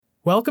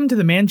Welcome to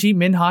the Manjeet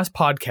Minhas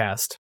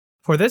podcast.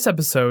 For this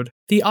episode,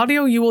 the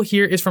audio you will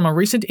hear is from a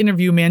recent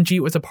interview Manjeet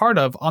was a part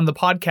of on the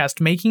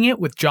podcast Making It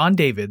with John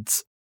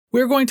Davids.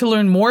 We're going to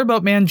learn more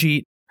about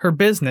Manjeet, her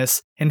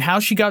business, and how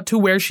she got to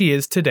where she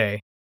is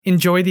today.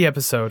 Enjoy the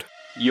episode.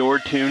 You're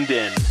tuned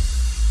in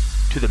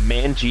to the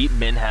Manjeet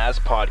Minhas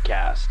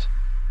podcast.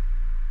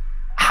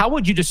 How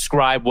would you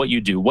describe what you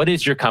do? What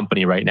is your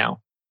company right now?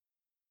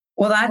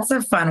 Well, that's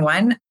a fun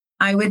one.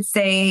 I would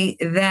say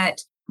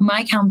that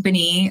my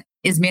company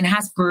is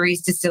Minhas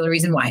Breweries,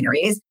 Distilleries, and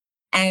Wineries.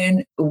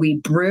 And we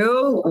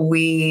brew,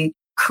 we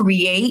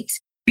create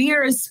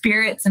beers,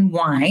 spirits, and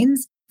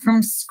wines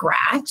from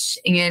scratch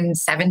in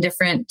 7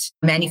 different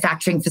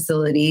manufacturing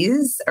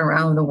facilities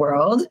around the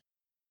world.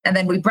 And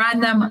then we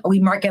brand them,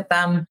 we market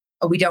them.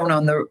 We don't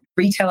own the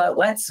retail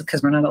outlets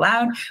because we're not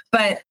allowed.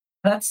 But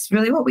that's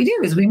really what we do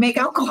is we make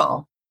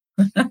alcohol.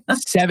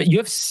 7. You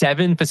have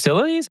 7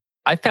 facilities?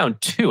 I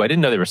found 2. I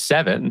didn't know there were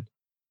 7.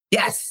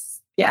 Yes,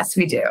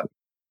 we do.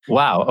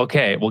 Wow.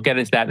 Okay. We'll get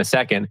into that in a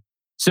second.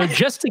 So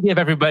just to give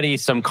everybody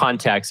some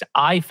context,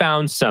 I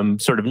found some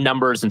sort of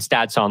numbers and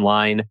stats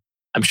online.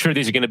 I'm sure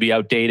these are going to be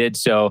outdated.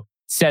 So it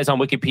says on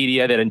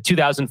Wikipedia that in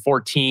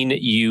 2014,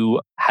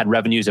 you had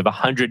revenues of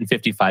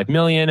 155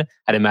 million.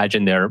 I'd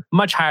imagine they're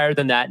much higher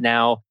than that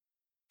now.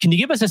 Can you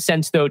give us a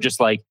sense though, just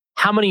like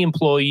how many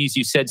employees?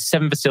 You said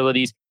 7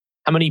 facilities.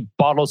 How many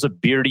bottles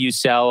of beer do you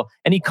sell?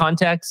 Any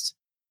context?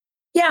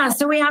 Yeah.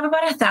 So we have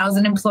about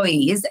 1,000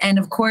 employees. And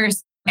of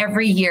course,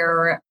 every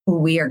year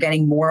we are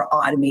getting more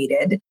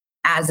automated,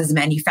 as is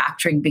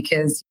manufacturing,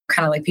 because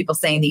kind of like people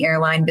say in the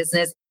airline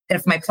business, that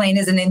if my plane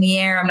isn't in the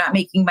air, I'm not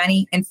making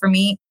money. And for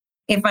me,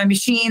 if my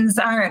machines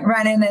aren't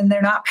running and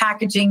they're not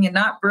packaging and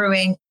not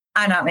brewing,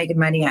 I'm not making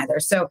money either.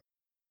 So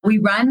we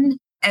run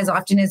as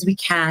often as we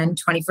can,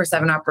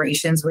 24/7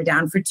 operations. We're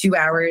down for 2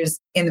 hours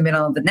in the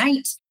middle of the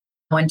night,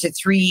 1 to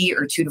 3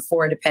 or 2 to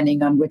 4,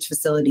 depending on which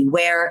facility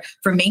where,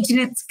 for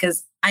maintenance,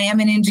 because I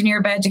am an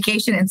engineer by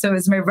education and so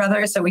is my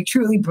brother. So we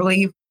truly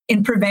believe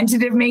in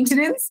preventative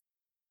maintenance.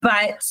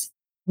 But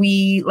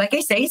we, like I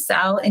say,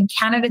 sell in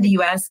Canada, the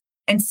US,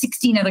 and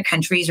 16 other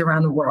countries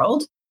around the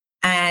world.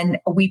 And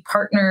we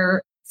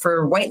partner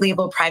for white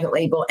label, private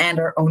label, and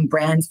our own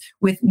brands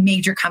with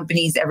major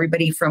companies,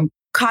 everybody from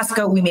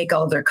Costco, we make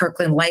all their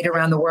Kirkland Light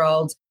around the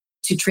world,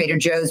 to Trader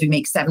Joe's, we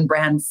make 7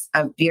 brands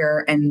of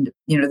beer and,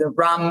 the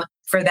rum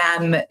for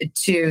them,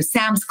 to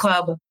Sam's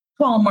Club,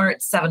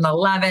 Walmart,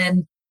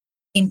 7-Eleven.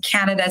 In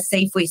Canada,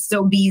 Safeway,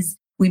 Sobeys,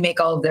 we make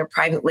all of their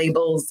private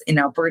labels. In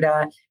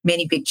Alberta,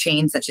 many big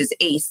chains such as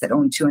Ace that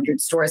own 200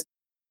 stores.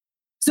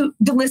 So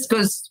the list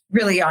goes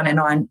really on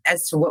and on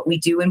as to what we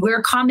do. And we're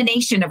a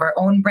combination of our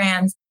own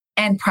brands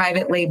and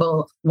private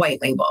label,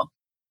 white label.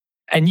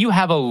 And you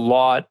have a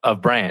lot of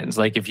brands.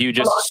 Like if you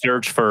just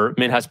search for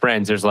Minhas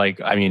brands, there's I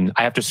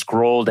have to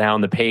scroll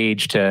down the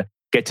page to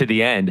get to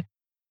the end.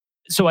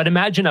 So I'd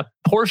imagine a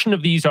portion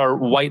of these are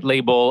white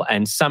label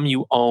and some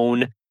you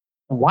own.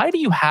 Why do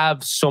you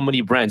have so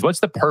many brands?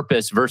 What's the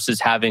purpose versus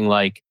having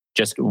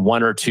just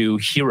 1 or 2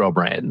 hero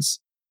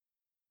brands?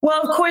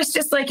 Well, of course,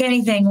 just like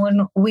anything,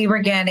 when we were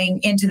getting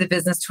into the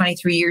business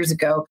 23 years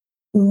ago,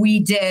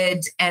 we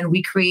did and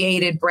we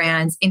created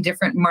brands in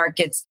different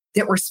markets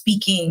that were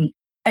speaking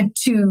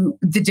to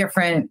the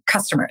different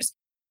customers.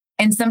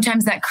 And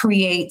sometimes that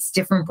creates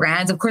different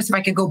brands. Of course, if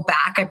I could go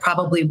back, I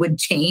probably would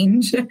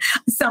change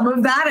some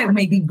of that. I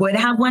maybe would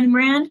have 1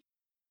 brand.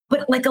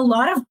 But like a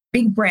lot of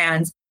big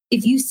brands,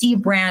 if you see a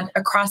brand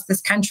across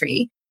this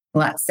country,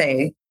 let's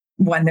say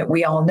one that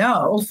we all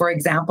know, for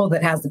example,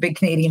 that has the big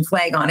Canadian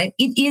flag on it,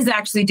 it is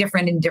actually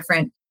different in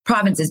different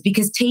provinces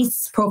because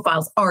tastes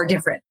profiles are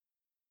different.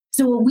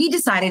 So what we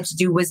decided to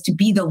do was to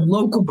be the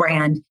local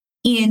brand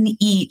in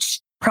each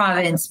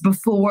province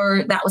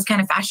before that was kind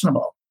of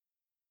fashionable.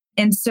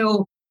 And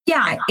so,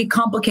 yeah, it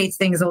complicates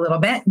things a little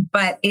bit,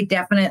 but it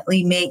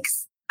definitely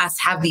makes us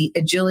have the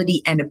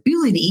agility and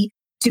ability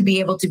to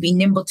be able to be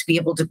nimble, to be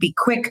able to be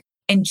quick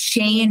and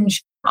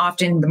change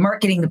often the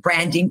marketing, the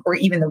branding, or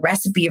even the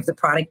recipe of the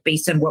product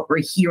based on what we're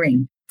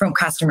hearing from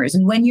customers.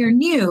 And when you're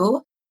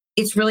new,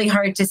 it's really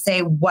hard to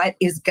say what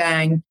is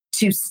going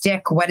to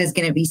stick, what is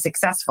going to be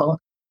successful.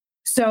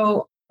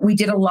 So we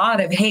did a lot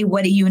of, hey,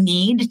 what do you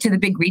need to the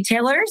big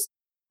retailers?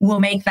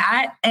 We'll make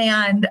that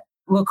and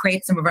we'll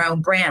create some of our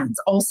own brands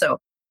also.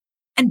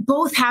 And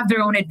both have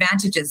their own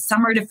advantages.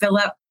 Some are to fill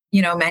up,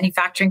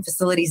 manufacturing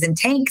facilities and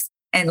tanks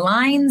and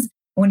lines.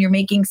 When you're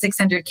making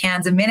 600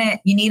 cans a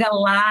minute, you need a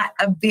lot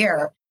of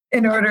beer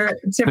in order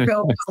to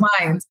fill those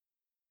lines.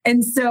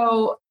 And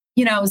so,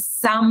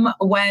 some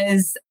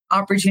was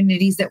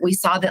opportunities that we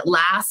saw that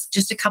last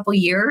just a couple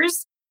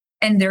years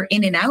and they're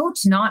in and out.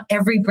 Not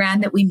every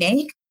brand that we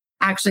make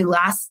actually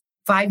lasts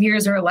 5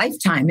 years or a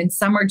lifetime. And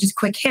some are just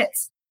quick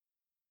hits.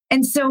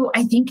 And so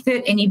I think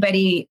that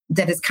anybody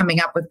that is coming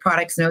up with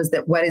products knows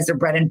that what is their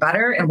bread and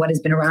butter and what has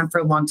been around for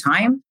a long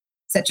time,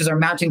 such as our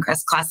Mountain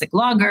Crest Classic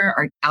Lager,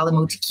 our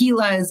Alamo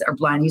Tequilas, our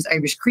Blaney's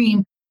Irish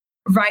Cream,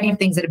 a variety of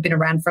things that have been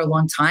around for a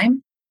long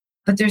time.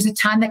 But there's a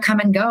ton that come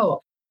and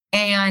go.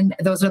 And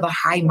those are the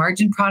high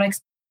margin products.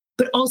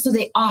 But also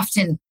they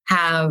often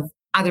have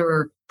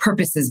other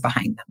purposes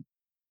behind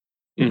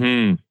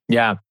them.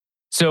 Yeah.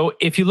 So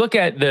if you look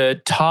at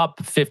the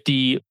top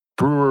 50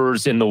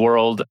 brewers in the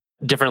world,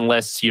 different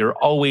lists, you're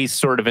always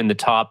sort of in the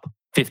top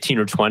 15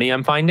 or 20,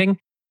 I'm finding.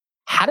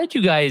 How did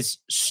you guys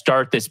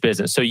start this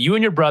business? So you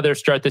and your brother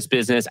start this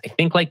business, I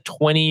think like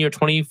 20 or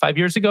 25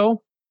 years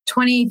ago?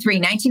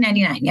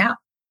 1999, yeah.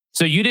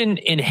 So you didn't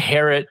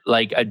inherit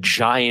like a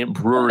giant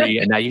brewery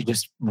and now you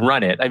just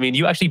run it. I mean,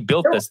 you actually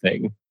built this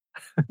thing.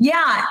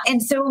 Yeah.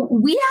 And so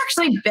we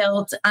actually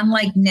built,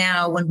 unlike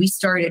now when we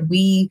started,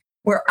 we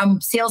were a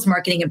sales,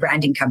 marketing, and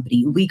branding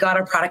company. We got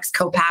our products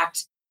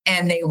co-packed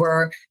and they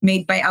were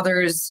made by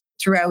others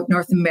throughout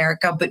North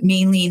America, but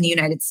mainly in the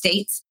United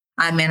States.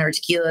 Manor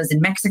Tequilas in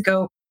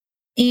Mexico.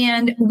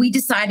 And we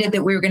decided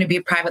that we were going to be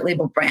a private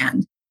label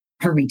brand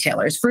for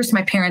retailers. First,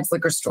 my parents'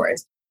 liquor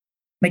stores.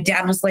 My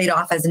dad was laid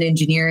off as an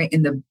engineer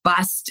in the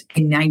bust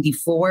in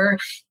 94.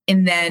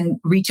 And then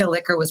retail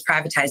liquor was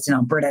privatized in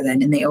Alberta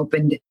then, and they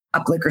opened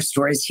up liquor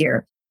stores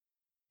here.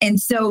 And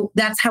so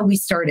that's how we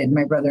started,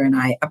 my brother and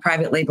I, a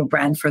private label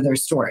brand for their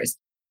stores,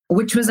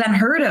 which was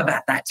unheard of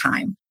at that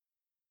time.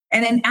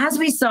 And then as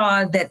we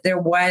saw that there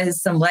was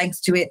some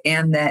legs to it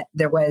and that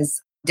there was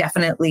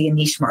definitely a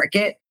niche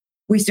market,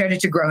 we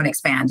started to grow and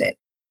expand it.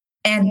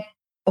 And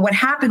what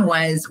happened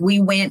was we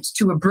went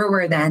to a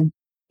brewer then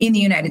in the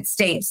United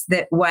States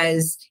that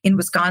was in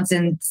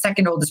Wisconsin,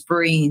 second oldest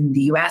brewery in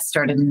the US,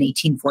 started in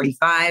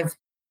 1845,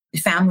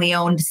 family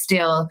owned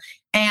still.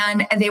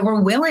 And they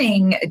were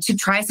willing to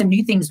try some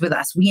new things with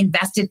us. We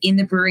invested in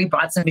the brewery,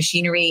 bought some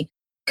machinery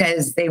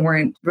because they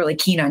weren't really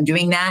keen on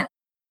doing that.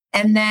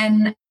 And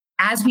then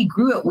as we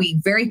grew it, we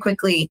very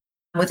quickly,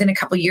 within a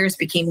couple of years,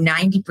 became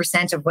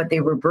 90% of what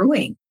they were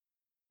brewing.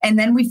 And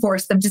then we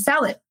forced them to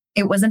sell it.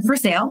 It wasn't for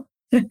sale,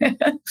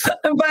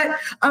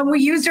 but we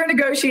used our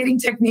negotiating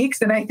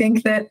techniques. And I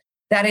think that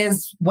that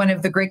is one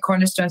of the great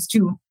cornerstones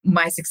to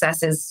my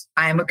success is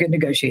I am a good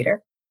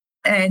negotiator.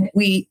 And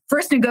we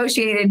first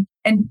negotiated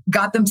and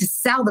got them to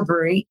sell the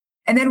brewery.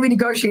 And then we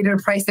negotiated a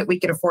price that we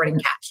could afford in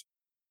cash.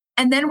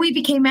 And then we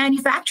became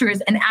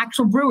manufacturers and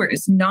actual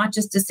brewers, not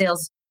just a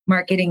sales,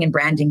 marketing, and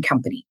branding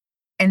company.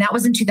 And that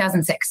was in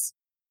 2006.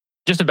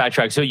 Just to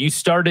backtrack, so you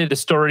started the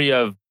story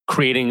of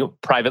creating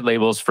private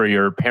labels for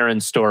your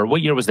parents' store.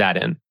 What year was that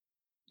in?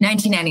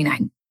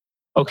 1999.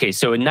 Okay,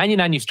 so in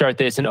 99 you start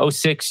this. In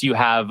 06 you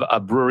have a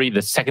brewery,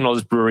 the second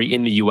oldest brewery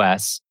in the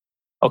US.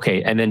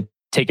 Okay, and then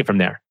take it from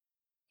there.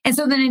 And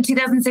so then in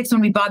 2006,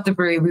 when we bought the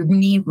brewery,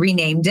 we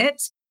renamed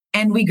it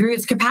and we grew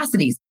its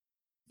capacities.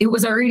 It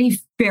was already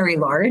very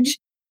large,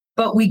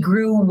 but we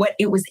grew what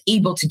it was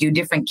able to do,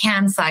 different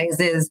can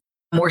sizes,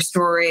 more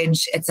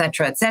storage, et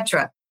cetera, et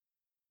cetera.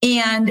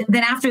 And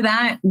then after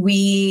that,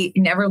 we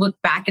never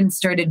looked back and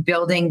started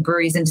building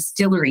breweries and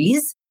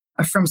distilleries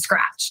from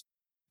scratch.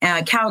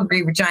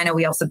 Calgary, Regina,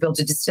 we also built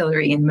a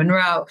distillery in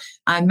Monroe,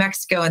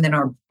 Mexico, and then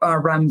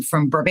our rum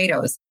from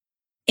Barbados.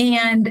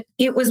 And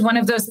it was one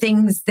of those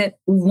things that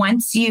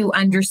once you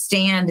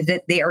understand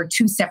that they are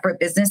two separate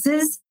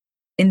businesses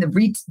in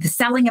the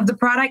selling of the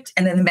product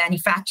and then the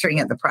manufacturing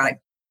of the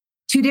product,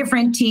 two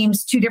different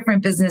teams, two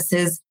different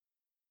businesses.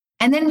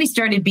 And then we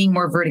started being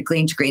more vertically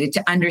integrated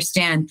to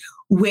understand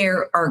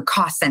where our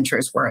cost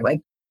centers were,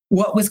 like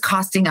what was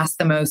costing us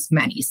the most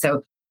money.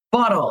 So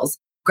bottles,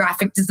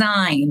 graphic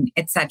design,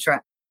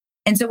 etc.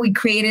 And so we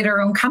created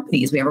our own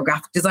companies. We have a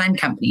graphic design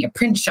company, a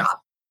print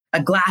shop,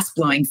 a glass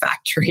blowing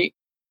factory,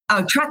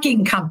 a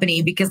trucking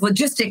company, because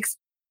logistics,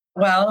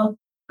 well,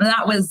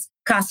 that was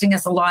costing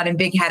us a lot and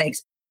big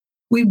headaches.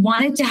 We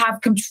wanted to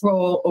have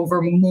control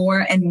over more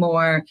and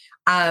more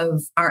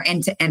of our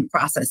end-to-end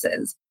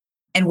processes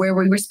and where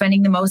we were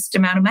spending the most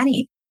amount of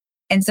money.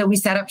 And so we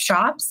set up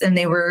shops and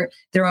they were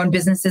their own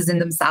businesses in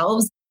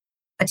themselves.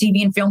 A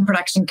TV and film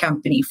production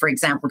company, for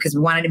example, because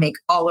we wanted to make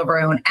all of our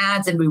own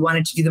ads and we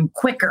wanted to do them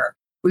quicker.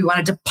 We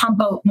wanted to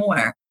pump out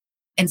more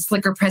and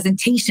slicker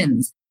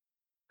presentations.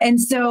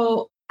 And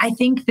so I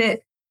think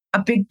that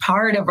a big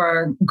part of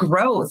our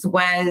growth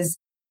was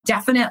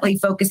definitely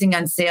focusing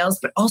on sales,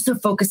 but also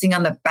focusing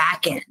on the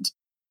back end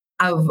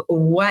of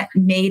what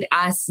made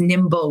us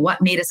nimble,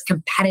 what made us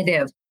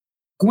competitive,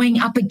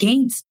 going up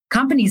against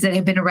companies that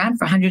have been around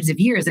for hundreds of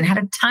years and had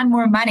a ton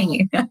more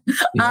money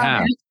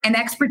and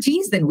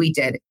expertise than we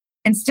did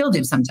and still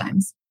do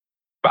sometimes.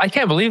 But I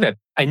can't believe it.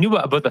 I knew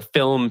about the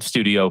film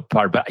studio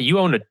part, but you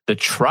own the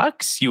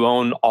trucks, you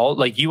own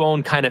you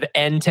own kind of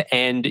end to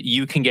end.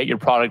 You can get your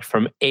product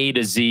from A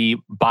to Z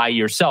by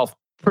yourself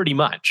pretty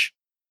much.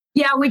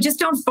 Yeah, we just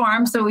don't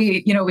farm. So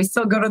we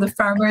still go to the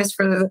farmers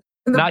for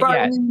the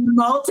barley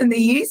malt in the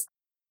yeast.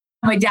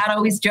 My dad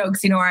always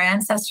jokes, our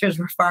ancestors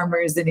were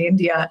farmers in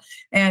India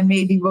and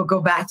maybe we'll go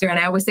back there. And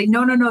I always say,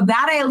 no,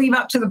 that I leave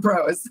up to the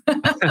pros.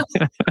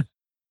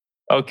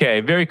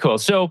 Okay, very cool.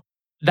 So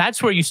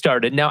that's where you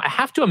started. Now, I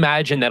have to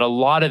imagine that a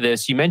lot of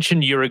this, you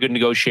mentioned you're a good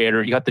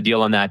negotiator. You got the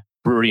deal on that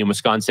brewery in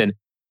Wisconsin,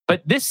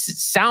 but this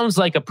sounds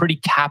like a pretty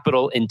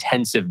capital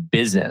intensive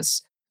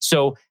business.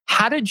 So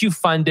how did you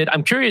fund it?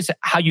 I'm curious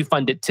how you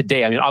fund it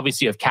today. I mean,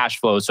 obviously you have cash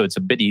flow, so it's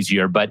a bit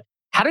easier, but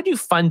How did you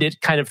fund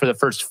it kind of for the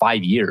first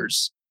 5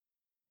 years?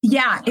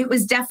 Yeah, it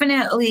was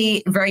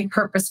definitely very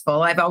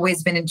purposeful. I've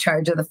always been in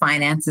charge of the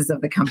finances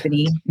of the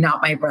company,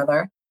 not my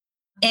brother.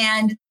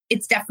 And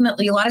it's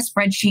definitely a lot of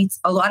spreadsheets,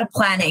 a lot of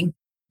planning,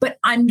 but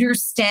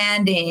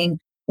understanding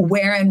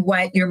where and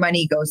what your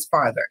money goes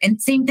farther.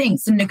 And same thing,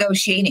 some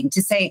negotiating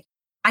to say,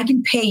 I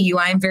can pay you.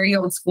 I'm very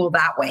old school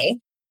that way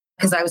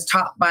because I was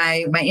taught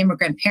by my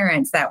immigrant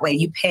parents that way.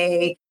 You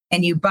pay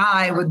and you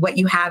buy with what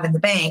you have in the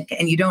bank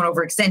and you don't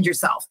overextend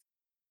yourself.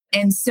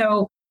 And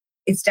so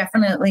it's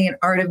definitely an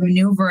art of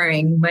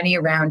maneuvering money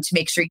around to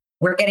make sure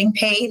we're getting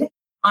paid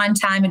on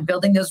time and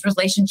building those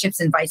relationships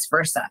and vice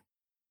versa.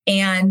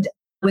 And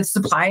with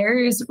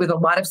suppliers, with a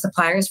lot of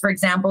suppliers, for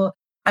example,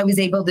 I was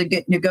able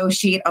to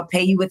negotiate, I'll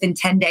pay you within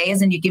 10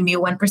 days and you give me a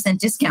 1%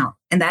 discount.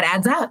 And that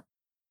adds up.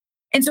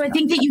 And so I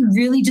think that you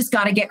really just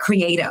got to get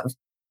creative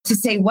to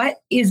say what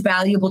is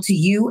valuable to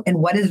you and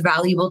what is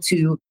valuable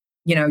to,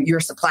 your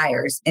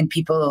suppliers and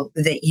people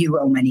that you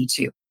owe money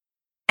to,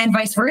 and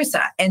vice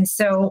versa. And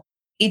so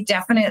it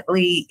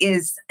definitely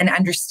is an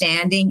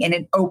understanding and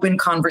an open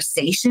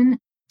conversation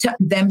to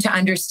them to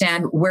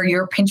understand where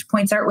your pinch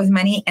points are with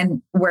money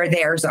and where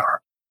theirs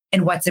are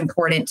and what's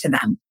important to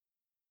them.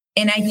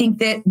 And I think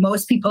that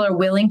most people are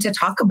willing to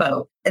talk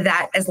about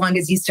that as long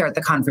as you start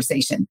the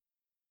conversation.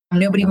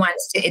 Nobody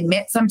wants to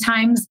admit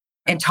sometimes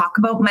and talk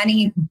about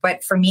money,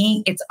 but for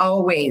me, it's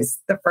always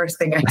the first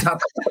thing I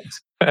talk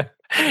about.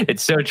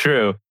 It's so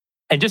true.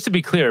 And just to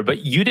be clear, but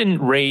you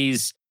didn't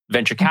raise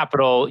venture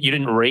capital, you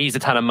didn't raise a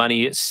ton of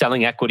money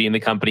selling equity in the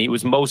company. It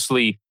was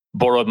mostly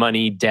borrowed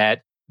money,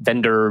 debt,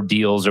 vendor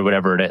deals, or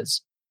whatever it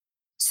is.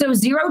 So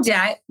 0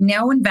 debt,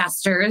 no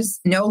investors,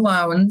 no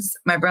loans.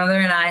 My brother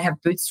and I have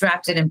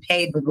bootstrapped it and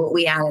paid with what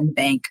we had in the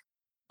bank,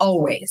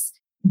 always,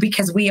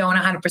 because we own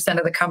 100%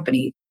 of the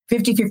company.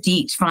 50-50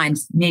 each, fine.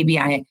 Maybe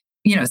I,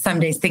 some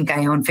days think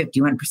I own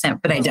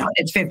 51%, but I don't.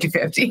 It's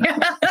 50-50.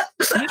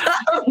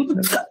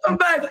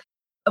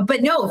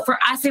 But no, for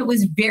us, it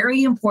was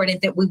very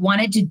important that we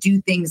wanted to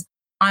do things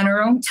on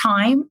our own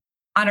time,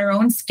 on our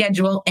own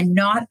schedule, and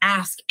not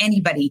ask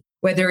anybody,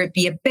 whether it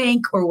be a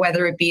bank or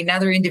whether it be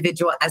another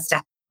individual, as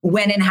to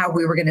when and how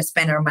we were going to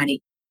spend our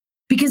money.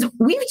 Because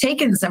we've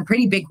taken some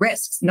pretty big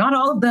risks. Not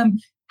all of them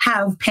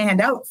have panned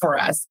out for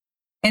us.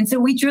 And so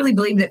we truly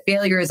believe that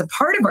failure is a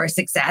part of our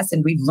success,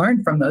 and we've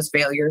learned from those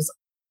failures.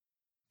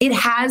 It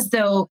has,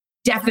 though,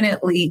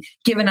 definitely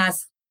given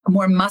us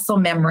more muscle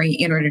memory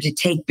in order to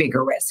take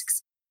bigger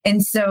risks.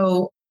 And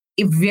so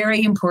it's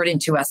very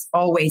important to us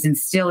always, and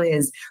still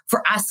is,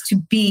 for us to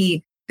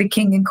be the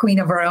king and queen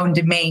of our own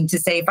domain, to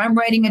say, if I'm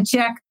writing a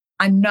check,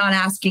 I'm not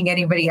asking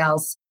anybody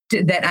else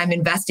that I'm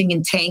investing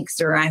in tanks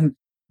or I'm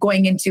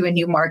going into a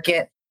new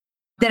market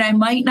that I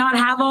might not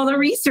have all the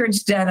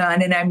research done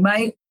on, and I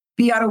might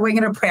be on a wing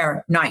and a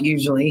prayer, not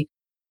usually,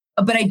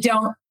 but I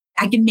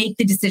can make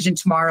the decision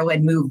tomorrow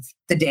and move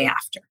the day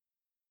after.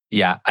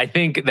 Yeah, I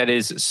think that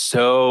is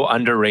so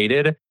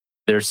underrated.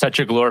 There's such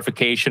a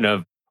glorification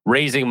of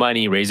raising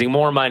money, raising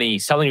more money,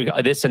 selling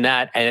this and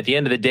that. And at the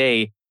end of the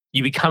day,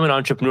 you become an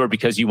entrepreneur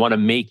because you want to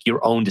make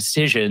your own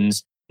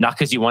decisions, not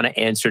because you want to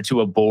answer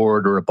to a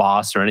board or a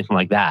boss or anything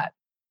like that.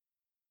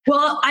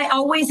 Well, I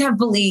always have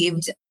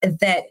believed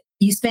that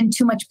you spend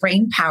too much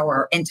brain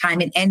power and time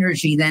and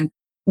energy then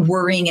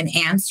worrying and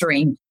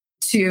answering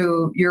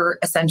to your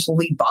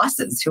essentially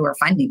bosses who are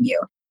funding you.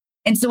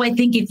 And so I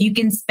think if you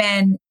can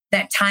spend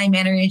that time,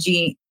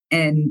 energy,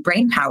 and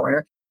brain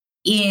power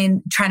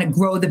in trying to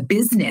grow the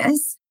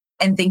business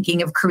and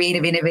thinking of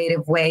creative,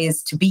 innovative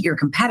ways to beat your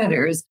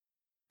competitors,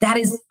 that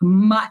is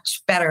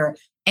much better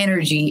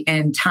energy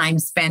and time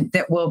spent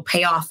that will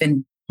pay off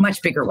in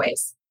much bigger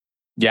ways.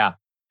 Yeah.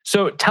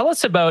 So tell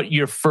us about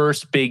your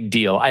first big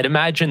deal. I'd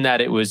imagine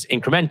that it was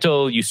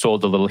incremental. You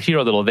sold a little here,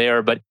 a little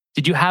there, but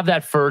did you have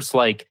that first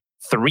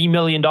 $3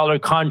 million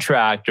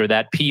contract or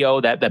that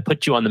PO that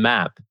put you on the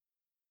map?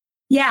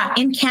 Yeah.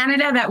 In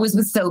Canada, that was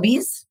with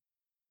Sobeys.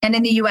 And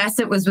in the US,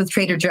 it was with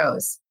Trader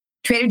Joe's.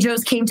 Trader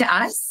Joe's came to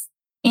us,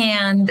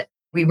 and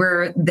we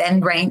were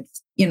then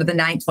ranked, the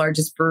 9th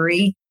largest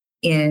brewery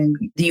in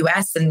the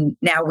US. And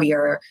now we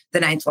are the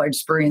 9th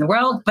largest brewery in the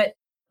world. But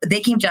they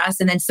came to us,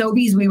 and then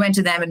Sobeys, we went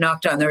to them and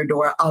knocked on their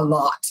door a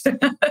lot.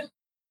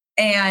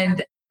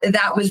 And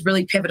that was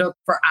really pivotal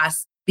for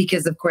us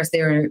because, of course,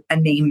 they were a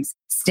name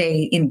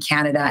stay in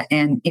Canada.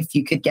 And if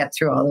you could get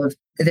through all of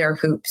their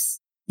hoops,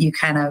 you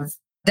kind of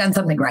done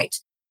something right.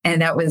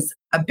 And that was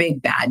a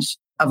big badge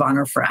of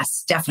honor for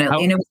us,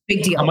 definitely. And it was a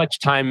big deal. How much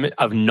time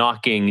of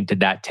knocking did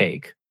that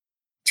take?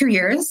 2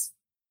 years.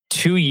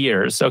 2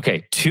 years.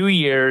 Okay. 2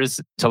 years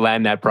to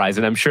land that prize.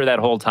 And I'm sure that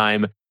whole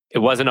time, it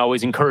wasn't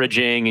always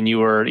encouraging and you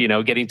were,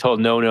 getting told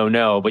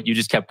no, but you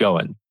just kept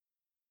going.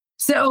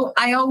 So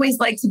I always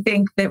like to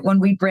think that when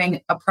we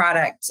bring a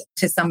product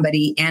to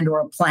somebody and or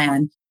a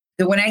plan,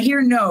 that when I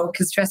hear no,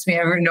 because trust me,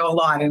 I ever know a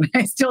lot and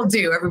I still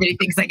do. Everybody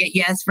thinks I get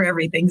yes for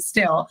everything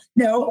still.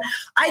 No,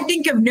 I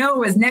think of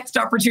no as next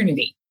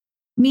opportunity.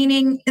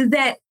 Meaning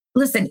that,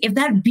 listen, if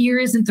that beer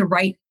isn't the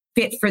right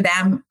fit for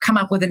them, come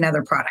up with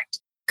another product,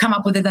 come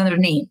up with another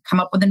name, come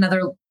up with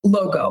another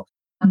logo.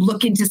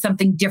 look into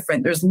something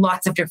different. There's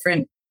lots of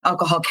different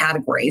alcohol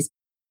categories.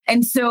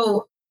 And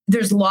so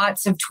there's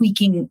lots of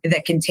tweaking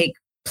that can take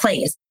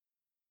place.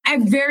 I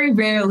very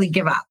rarely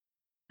give up.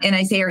 And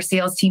I say our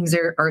sales teams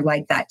are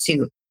like that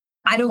too.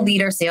 I don't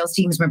lead our sales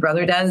teams, my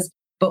brother does,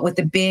 but with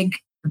the big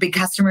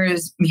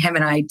customers, him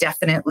and I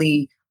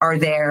definitely are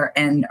there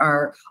and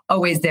are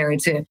always there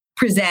to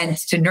present,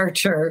 to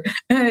nurture,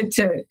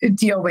 to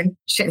deal when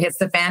shit hits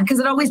the fan, because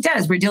it always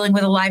does. We're dealing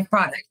with a live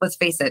product, let's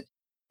face it,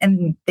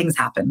 and things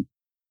happen.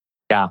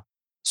 Yeah.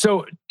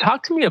 So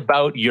talk to me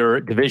about your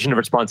division of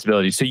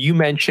responsibility. So you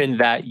mentioned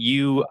that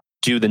you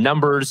do the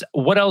numbers.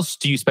 What else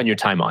do you spend your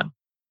time on?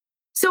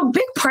 So a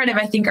big part of,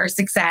 I think, our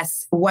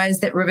success was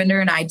that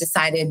Ravinder and I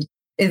decided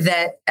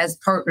that as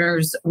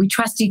partners, we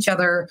trust each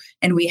other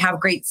and we have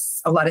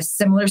a lot of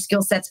similar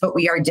skill sets, but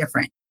we are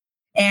different.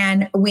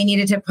 And we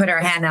needed to put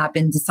our hand up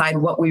and decide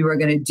what we were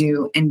going to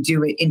do and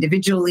do it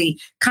individually,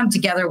 come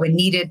together when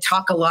needed,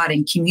 talk a lot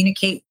and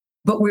communicate.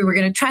 But we were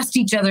going to trust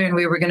each other and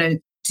we were going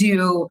to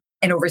do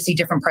and oversee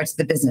different parts of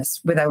the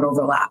business without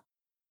overlap.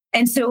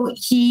 And so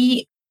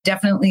he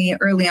definitely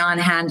early on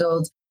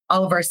handled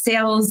all of our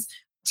sales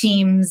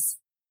teams,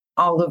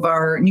 all of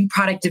our new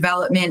product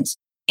development,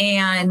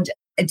 and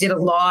did a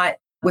lot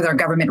with our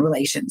government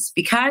relations.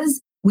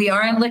 Because we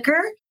are in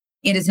liquor,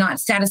 it is not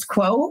status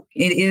quo.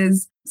 It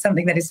is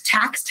something that is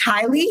taxed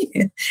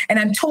highly. And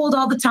I'm told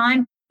all the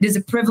time, it is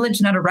a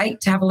privilege, not a right,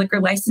 to have a liquor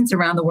license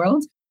around the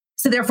world.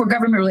 So therefore,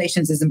 government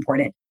relations is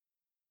important.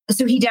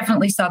 So he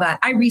definitely saw that.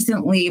 I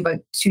recently, about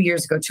 2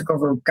 years ago, took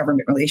over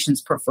government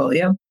relations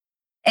portfolio.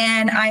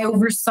 And I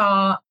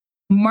oversaw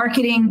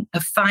marketing,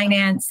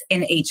 finance,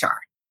 and HR.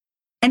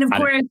 And of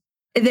course,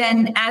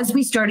 then as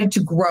we started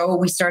to grow,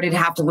 we started to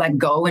have to let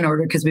go in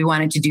order because we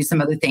wanted to do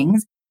some other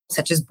things,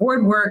 such as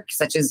board work,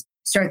 such as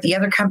start the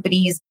other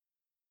companies.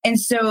 And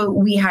so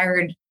we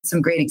hired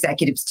some great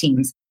executives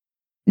teams.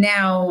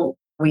 Now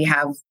we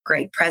have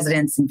great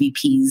presidents and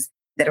VPs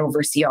that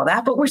oversee all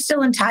that, but we're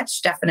still in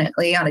touch,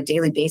 definitely on a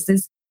daily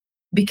basis,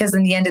 because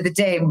in the end of the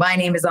day, my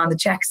name is on the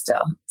check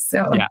still.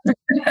 So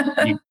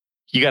yeah.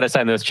 you got to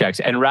sign those checks.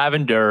 And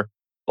Ravinder,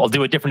 I'll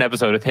do a different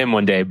episode with him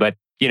one day, but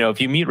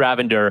if you meet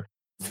Ravinder,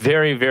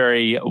 very,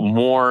 very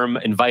warm,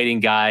 inviting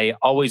guy,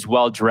 always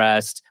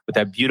well-dressed with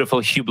that beautiful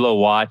Hublot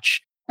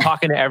watch,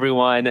 talking to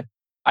everyone.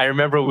 I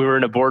remember we were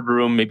in a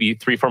boardroom maybe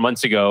 3-4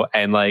 months ago,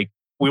 and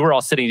we were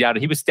all sitting down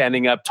and he was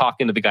standing up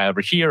talking to the guy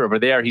over here, over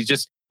there. He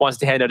just wants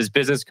to hand out his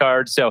business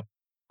card. So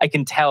I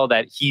can tell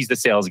that he's the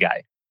sales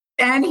guy.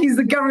 And he's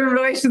the government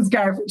relations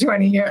guy for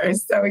 20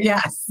 years. So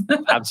yes.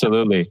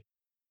 Absolutely.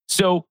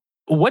 So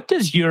what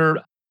does your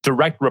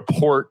direct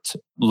report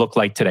look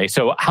like today?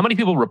 So how many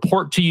people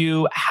report to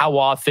you? How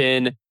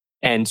often?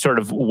 And sort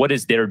of what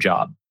is their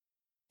job?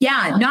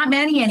 Yeah, not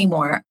many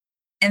anymore.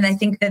 And I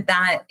think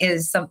that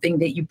is something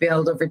that you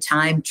build over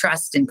time,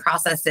 trust and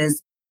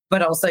processes,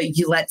 but also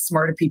you let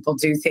smarter people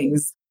do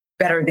things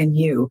better than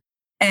you.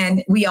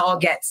 And we all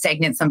get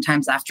stagnant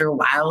sometimes after a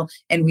while,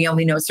 and we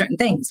only know certain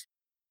things.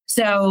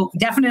 So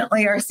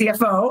definitely our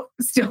CFO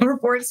still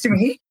reports to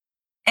me,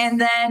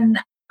 and then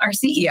our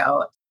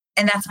CEO,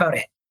 and that's about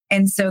it.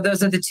 And so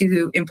those are the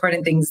two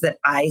important things that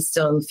I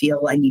still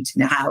feel I need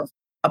to have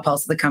a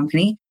pulse of the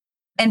company.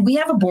 And we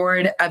have a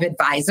board of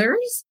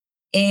advisors,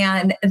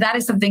 and that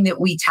is something that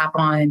we tap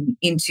on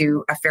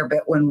into a fair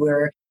bit when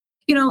we're,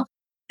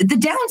 the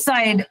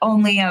downside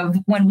only of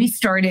when we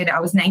started,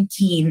 I was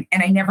 19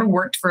 and I never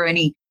worked for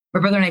my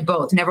brother and I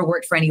both never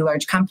worked for any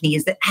large company,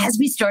 is that as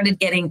we started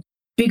getting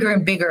bigger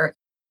and bigger,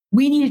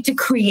 we needed to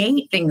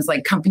create things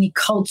like company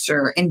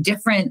culture and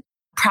different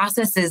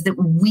processes that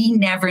we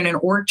never, in an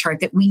org chart,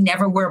 that we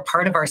never were a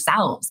part of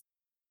ourselves.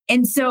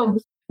 And so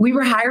we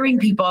were hiring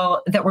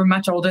people that were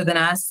much older than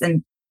us.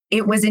 And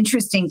it was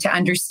interesting to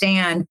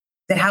understand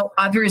that how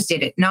others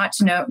did it, not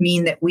to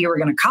mean that we were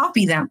going to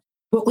copy them,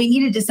 but we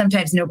needed to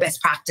sometimes know best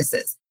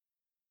practices.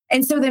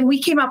 And so then we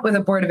came up with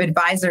a board of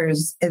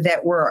advisors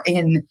that were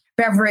in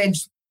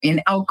beverage, in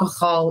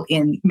alcohol,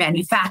 in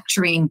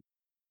manufacturing,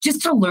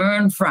 just to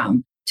learn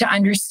from, to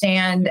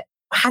understand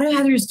how do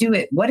others do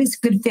it? What is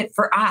good fit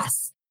for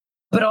us?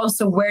 But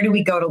also, where do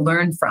we go to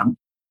learn from?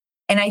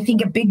 And I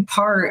think a big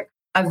part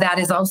of that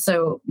is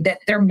also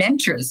that they're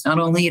mentors, not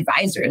only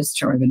advisors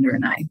to Ravinder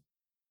and I.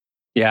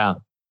 Yeah.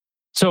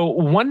 So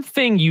one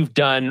thing you've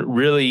done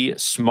really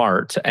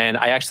smart, and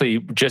I actually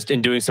just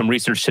in doing some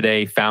research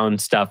today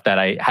found stuff that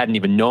I hadn't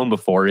even known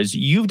before, is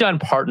you've done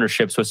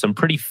partnerships with some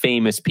pretty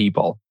famous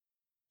people.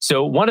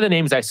 So one of the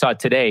names I saw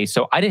today,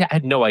 so I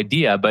had no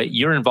idea, but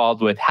you're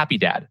involved with Happy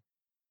Dad.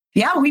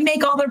 Yeah, we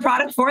make all their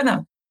product for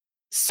them.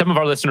 Some of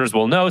our listeners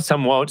will know,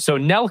 some won't. So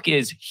Nelk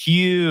is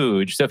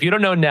huge. So if you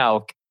don't know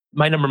Nelk,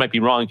 my number might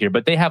be wrong here,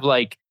 but they have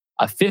like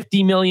a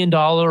 $50 million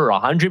or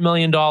 $100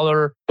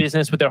 million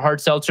business with their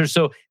hard seltzer.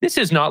 So this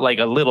is not like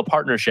a little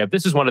partnership.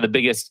 This is one of the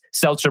biggest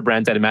seltzer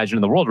brands I'd imagine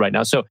in the world right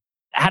now. So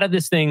how did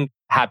this thing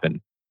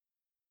happen?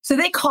 So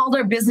they called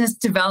our business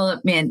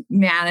development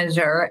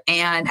manager,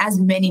 and as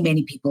many,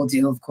 many people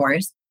do, of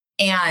course.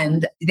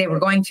 And they were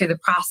going through the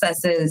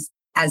processes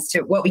as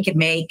to what we could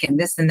make and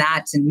this and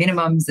that and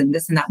minimums and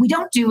this and that. We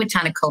don't do a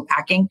ton of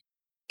co-packing.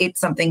 It's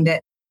something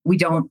that we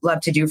don't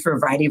love to do for a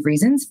variety of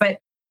reasons, but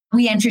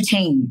we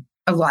entertain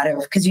a lot of,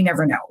 because you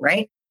never know,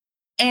 right?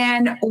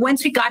 And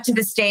once we got to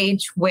the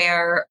stage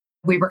where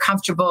we were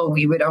comfortable,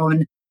 we would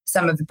own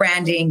some of the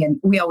branding, and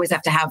we always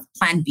have to have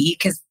plan B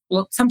because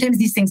sometimes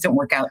these things don't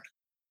work out.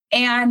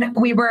 And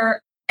we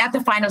were at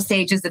the final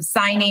stages of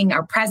signing.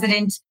 Our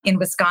president in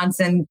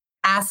Wisconsin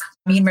asked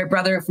me and my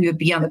brother if we would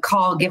be on the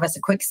call, give us a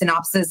quick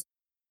synopsis.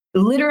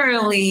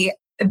 Literally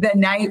the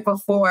night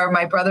before,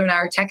 my brother and I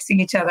are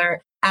texting each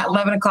other at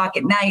 11 o'clock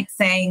at night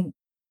saying,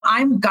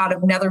 I've got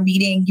another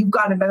meeting. You've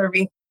got another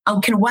meeting.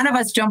 Can one of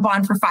us jump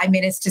on for 5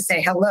 minutes to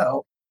say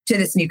hello to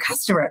this new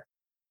customer?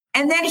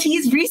 And then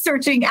he's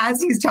researching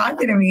as he's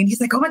talking to me. And he's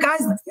like, oh my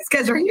God, these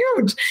guys are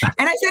huge.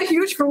 And I said,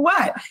 huge for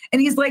what?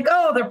 And he's like,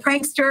 oh, they're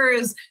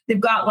pranksters. They've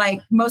got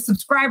like most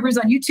subscribers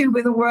on YouTube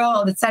in the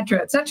world, et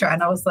cetera, et cetera.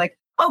 And I was like,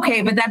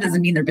 okay, but that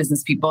doesn't mean they're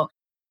business people.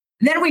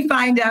 Then we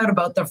find out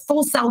about the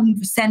Full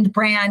Send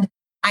brand.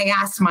 I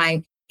asked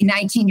my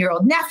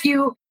 19-year-old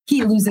nephew.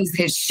 He loses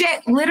his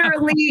shit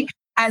literally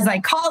as I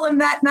call him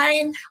that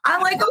night.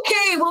 I'm like,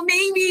 okay, well,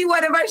 maybe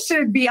one of us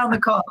should be on the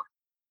call.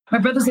 My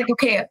brother's like,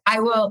 okay,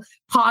 I will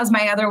pause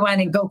my other one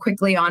and go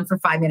quickly on for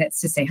 5 minutes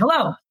to say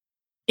hello.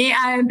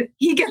 And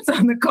he gets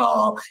on the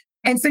call.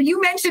 And so you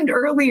mentioned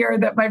earlier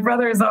that my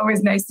brother is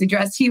always nicely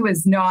dressed. He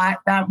was not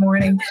that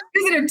morning.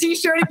 He's in a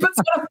t-shirt. He puts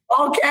on a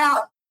ball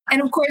cap.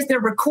 And of course, they're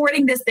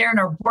recording this there in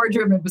our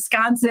boardroom in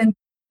Wisconsin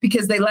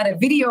because they let a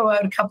video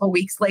out a couple of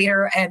weeks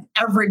later. And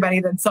everybody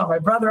then saw my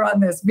brother on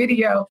this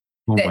video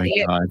that he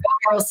had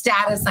viral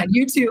status on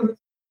YouTube.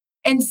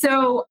 And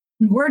so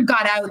word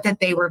got out that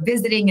they were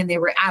visiting and they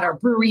were at our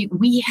brewery.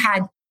 We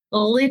had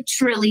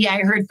literally,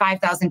 I heard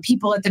 5,000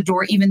 people at the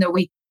door, even though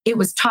it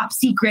was top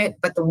secret,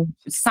 but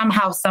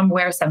somehow,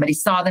 somewhere, somebody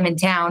saw them in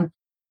town.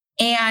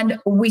 And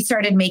we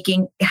started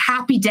making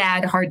Happy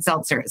Dad hard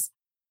seltzers.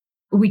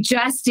 We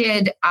just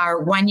did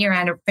our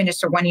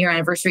finished our 1 year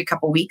anniversary a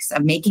couple of weeks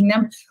of making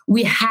them.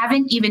 We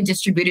haven't even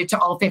distributed to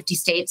all 50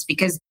 states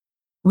because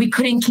we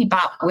couldn't keep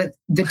up with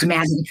the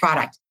demand of the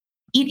product.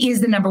 It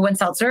is the number one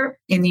seltzer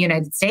in the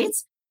United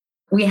States.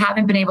 We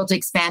haven't been able to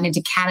expand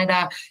into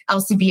Canada.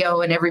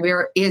 LCBO and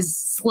everywhere is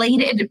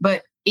slated,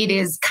 but it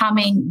is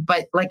coming.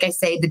 But like I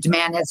say, the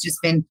demand has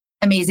just been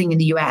amazing in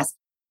the US.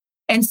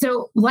 And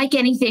so like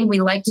anything, we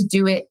like to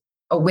do it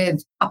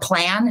with a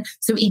plan.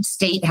 So each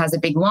state has a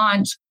big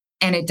launch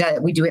and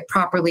we do it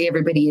properly.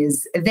 Everybody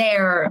is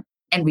there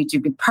and we do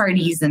big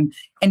parties and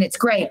it's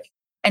great.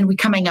 And we're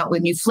coming out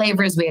with new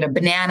flavors. We had a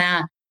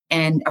banana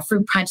and a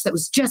fruit punch that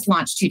was just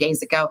launched 2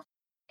 days ago.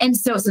 And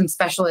so some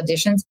special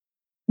editions.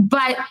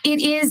 But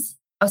it is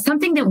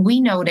something that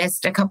we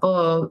noticed a couple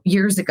of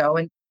years ago.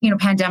 And,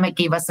 pandemic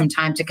gave us some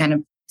time to kind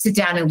of sit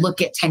down and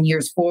look at 10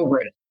 years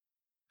forward.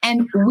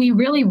 And we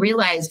really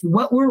realized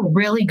what we're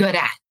really good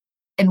at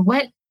and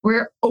what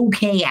we're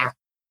okay at.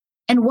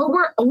 And what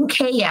we're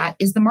okay at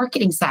is the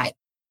marketing side.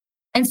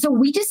 And so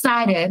we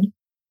decided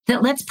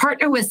that let's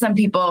partner with some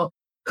people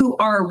who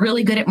are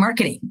really good at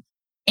marketing.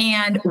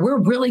 And we're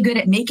really good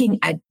at making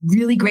a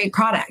really great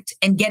product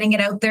and getting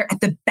it out there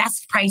at the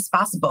best price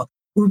possible.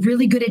 We're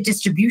really good at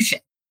distribution.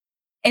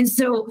 And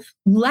so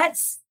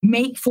let's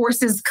make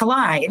forces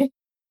collide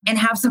and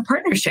have some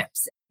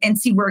partnerships and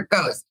see where it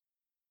goes.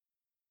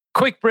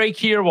 Quick break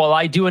here while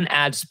I do an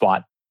ad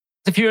spot.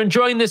 If you're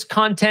enjoying this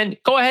content,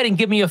 go ahead and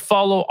give me a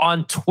follow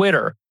on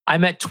Twitter.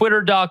 I'm at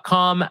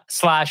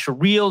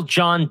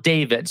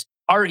twitter.com/realjohndavids,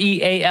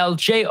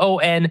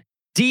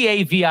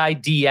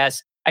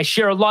 RealJonDavids. I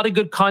share a lot of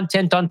good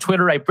content on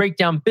Twitter. I break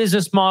down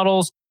business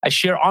models. I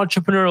share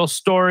entrepreneurial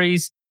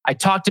stories. I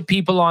talk to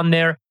people on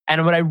there.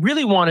 And what I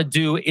really want to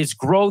do is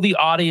grow the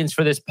audience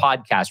for this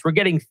podcast. We're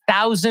getting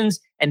thousands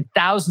and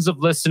thousands of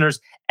listeners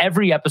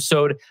every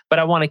episode, but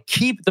I want to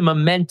keep the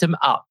momentum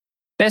up.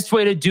 Best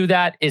way to do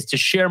that is to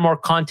share more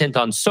content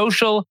on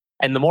social.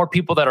 And the more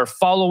people that are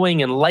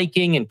following and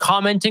liking and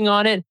commenting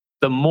on it,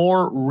 the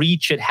more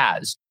reach it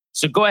has.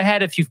 So go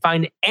ahead. If you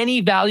find any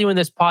value in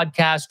this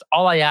podcast,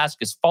 all I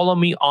ask is follow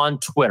me on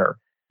Twitter.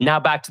 Now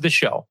back to the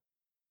show.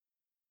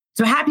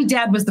 So Happy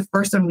Dad was the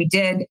first one we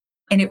did,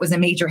 and it was a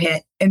major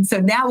hit. And so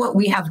now what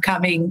we have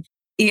coming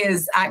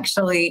is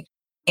actually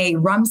a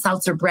rum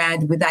seltzer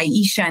brand with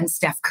Aisha and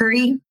Steph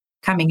Curry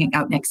coming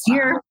out next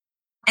year.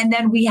 And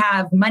then we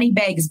have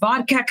Moneybags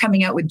Vodka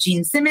coming out with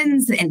Gene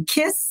Simmons and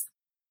Kiss.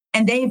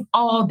 And they've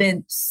all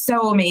been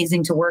so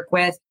amazing to work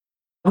with.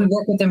 We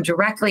work with them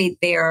directly.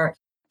 They are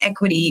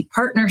equity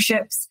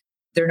partnerships.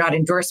 They're not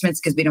endorsements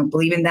because we don't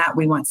believe in that.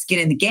 We want skin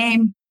in the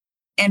game.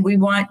 And we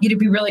want you to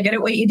be really good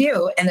at what you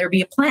do. And there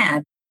be a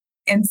plan.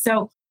 And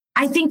so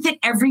I think that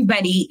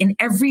everybody and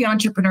every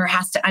entrepreneur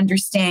has to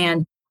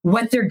understand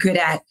what they're good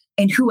at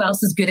and who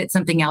else is good at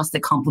something else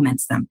that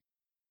complements them.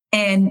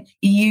 And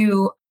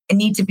you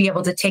need to be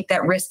able to take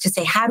that risk to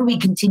say, how do we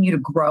continue to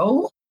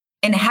grow?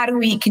 And how do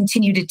we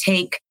continue to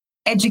take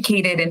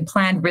educated and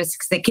planned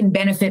risks that can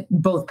benefit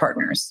both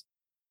partners?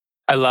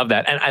 I love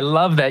that. And I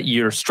love that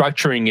you're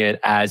structuring it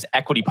as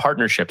equity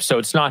partnership. So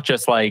it's not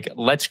just like,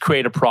 let's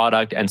create a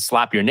product and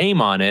slap your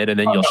name on it and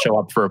then you'll show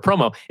up for a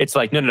promo. It's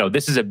like, no.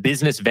 This is a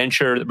business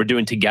venture that we're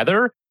doing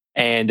together.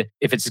 And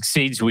if it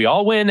succeeds, we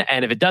all win.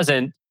 And if it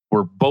doesn't,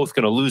 we're both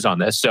going to lose on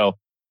this. So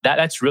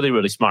that's really,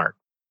 really smart.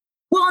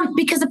 Well,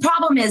 because the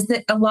problem is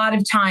that a lot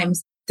of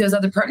times those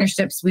other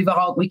partnerships,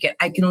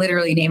 I can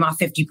literally name off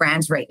 50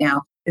 brands right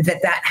now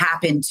that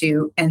happened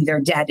to, and they're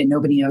dead and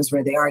nobody knows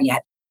where they are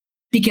yet.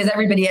 Because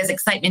everybody has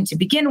excitement to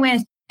begin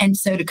with, and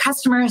so do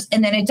customers,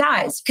 and then it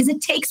dies because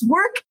it takes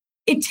work.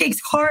 It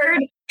takes hard,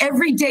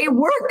 everyday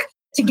work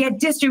to get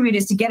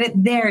distributors, to get it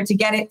there, to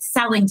get it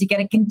selling, to get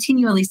it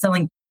continually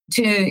selling,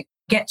 to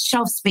get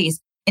shelf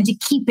space, and to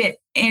keep it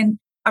in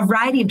a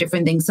variety of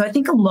different things. So I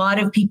think a lot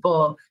of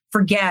people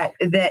forget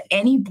that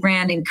any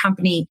brand and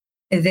company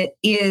that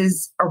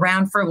is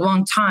around for a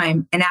long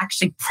time and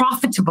actually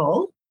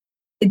profitable,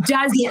 it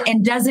does it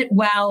and does it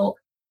well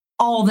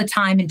all the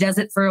time and does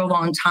it for a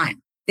long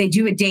time. They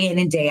do it day in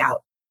and day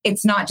out.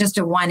 It's not just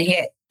a one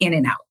hit in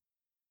and out.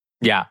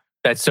 Yeah,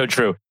 that's so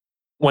true.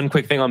 One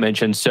quick thing I'll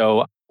mention.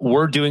 So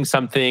we're doing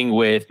something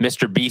with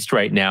Mr. Beast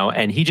right now,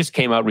 and he just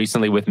came out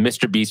recently with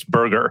Mr. Beast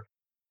Burger.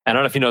 I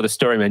don't know if you know the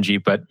story,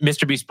 Manjeet, but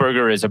Mr. Beast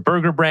Burger is a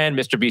burger brand.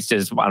 Mr. Beast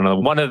is,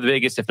 one of the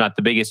biggest, if not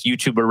the biggest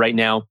YouTuber right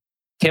now.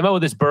 Came out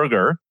with this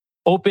burger,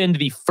 opened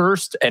the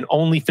first and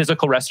only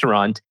physical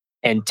restaurant,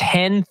 and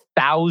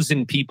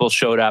 10,000 people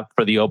showed up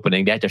for the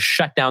opening. They had to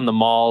shut down the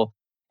mall.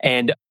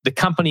 And the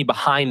company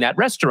behind that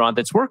restaurant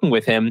that's working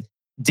with him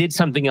did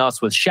something else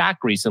with Shaq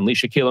recently,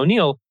 Shaquille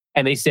O'Neal.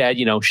 And they said,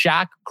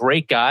 Shaq,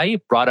 great guy,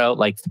 brought out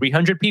like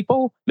 300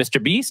 people.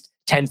 Mr. Beast,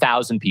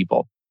 10,000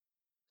 people.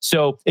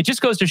 So it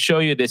just goes to show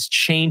you this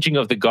changing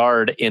of the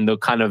guard in the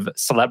kind of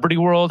celebrity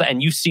world.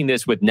 And you've seen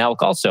this with Nelk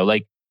also.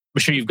 Like, I'm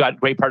sure you've got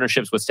great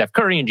partnerships with Steph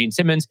Curry and Gene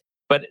Simmons.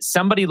 But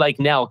somebody like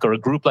Nelk or a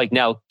group like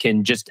Nelk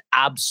can just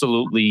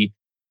absolutely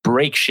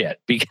break shit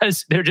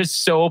because they're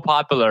just so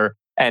popular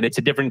and it's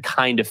a different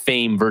kind of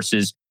fame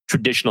versus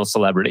traditional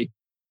celebrity.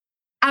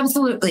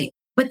 Absolutely.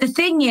 But the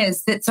thing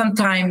is that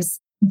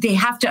sometimes they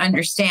have to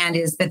understand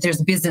is that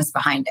there's business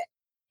behind it.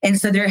 And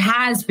so there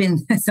has been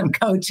some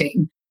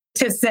coaching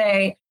to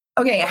say,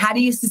 okay, how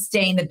do you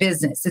sustain the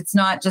business? It's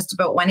not just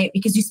about one hit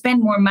because you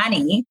spend more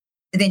money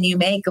than you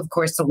make, of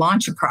course, to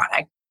launch a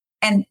product.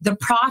 And the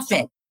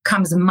profit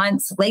comes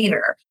months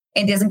later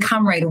and doesn't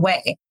come right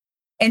away.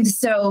 And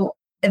so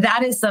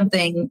that is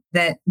something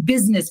that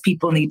business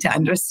people need to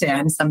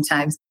understand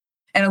sometimes.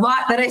 And a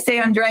lot that I say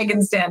on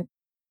Dragon's Den,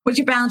 what's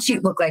your balance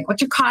sheet look like?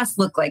 What's your cost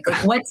look like?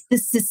 Like, what's the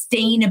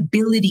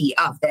sustainability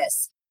of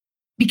this?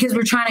 Because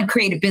we're trying to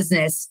create a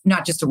business,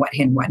 not just a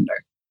one-hit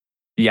wonder.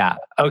 Yeah.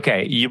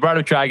 Okay. You brought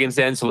up Dragon's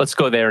Den, so let's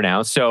go there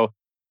now. So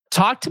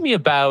talk to me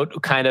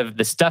about kind of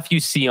the stuff you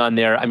see on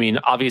there. I mean,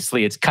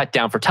 obviously it's cut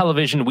down for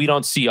television. We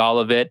don't see all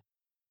of it.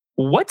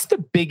 What's the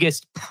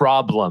biggest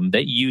problem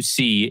that you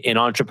see in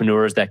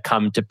entrepreneurs that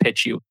come to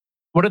pitch you?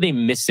 What are they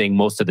missing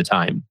most of the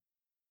time?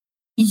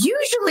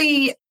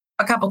 Usually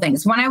a couple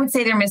things. One, I would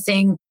say they're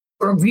missing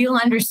a real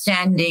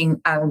understanding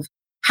of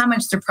how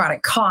much their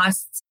product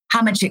costs,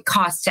 how much it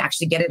costs to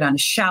actually get it on a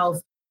shelf,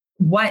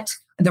 what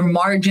their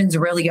margins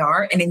really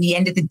are, and in the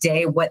end of the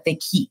day, what they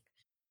keep.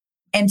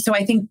 And so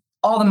I think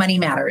all the money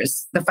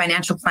matters. The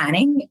financial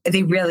planning,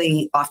 they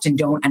really often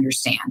don't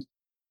understand.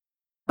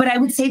 But I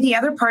would say the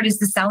other part is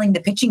the selling, the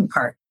pitching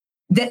part.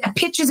 That a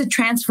pitch is a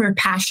transfer of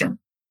passion.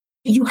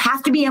 You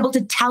have to be able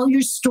to tell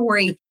your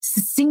story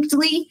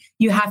succinctly.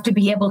 You have to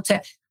be able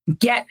to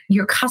get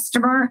your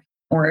customer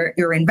or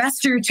your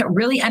investor to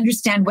really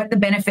understand what the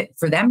benefit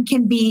for them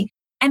can be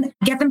and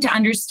get them to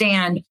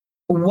understand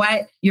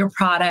what your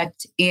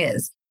product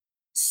is.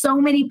 So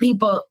many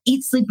people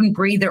eat, sleep, and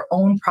breathe their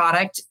own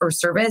product or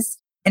service.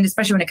 And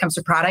especially when it comes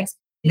to products,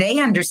 they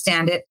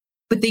understand it,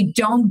 but they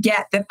don't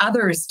get that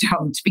others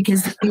don't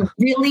because they're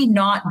really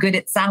not good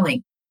at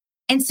selling.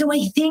 And so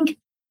I think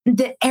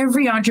that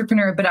every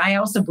entrepreneur, but I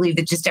also believe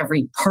that just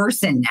every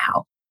person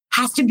now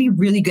has to be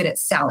really good at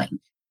selling.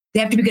 They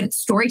have to be good at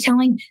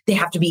storytelling. They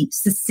have to be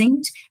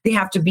succinct. They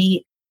have to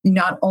be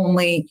not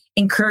only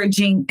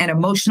encouraging and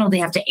emotional, they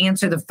have to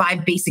answer the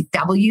 5 basic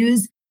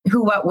W's: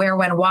 who, what, where,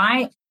 when,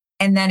 why.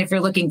 And then if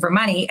you're looking for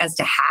money, as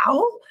to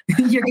how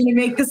you're going to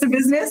make this a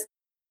business.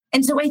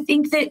 And so I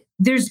think that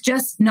there's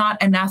just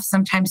not enough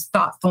sometimes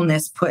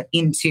thoughtfulness put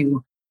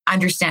into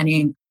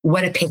understanding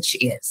what a pitch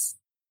is.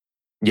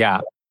 Yeah.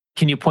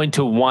 Can you point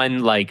to one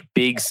like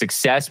big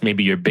success,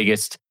 maybe your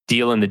biggest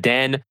deal in the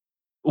den?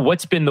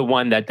 What's been the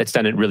one that's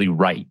done it really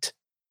right?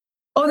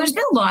 Oh, there's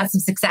been lots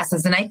of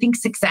successes. And I think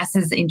success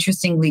is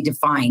interestingly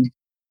defined.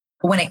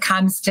 When it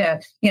comes to,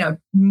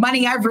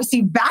 money I've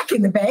received back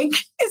in the bank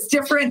is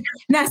different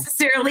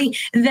necessarily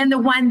than the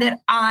one that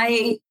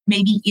I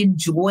maybe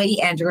enjoy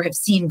and or have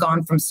seen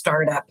gone from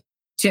startup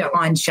to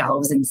on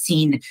shelves and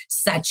seen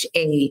such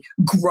a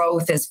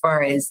growth as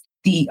far as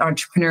the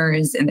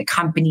entrepreneurs and the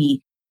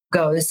company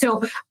goes.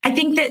 So I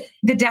think that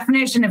the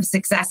definition of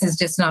success is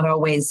just not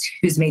always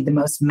who's made the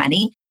most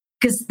money.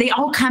 because they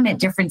all come at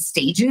different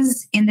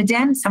stages in the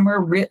Den. Some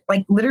are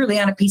like literally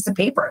on a piece of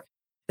paper.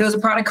 There was a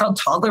product called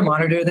Toddler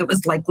Monitor that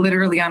was like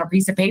literally on a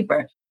piece of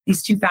paper.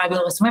 These two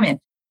fabulous women.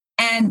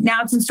 And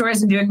now it's in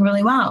stores and doing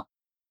really well.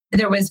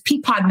 There was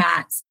Peapod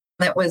mats.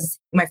 That was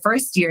my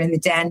first year in the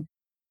Den.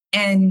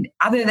 And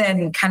other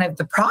than kind of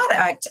the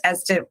product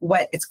as to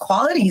what its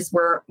qualities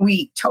were,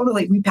 we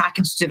totally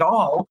repackaged it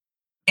all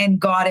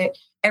and got it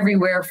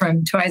everywhere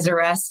from Toys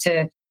R Us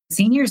to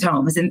seniors'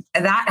 homes. And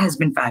that has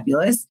been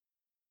fabulous.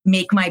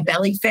 Make My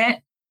Belly Fit.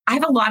 I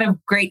have a lot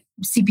of great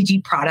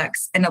CPG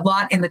products and a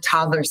lot in the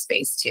toddler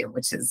space too,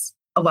 which is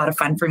a lot of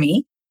fun for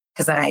me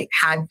because I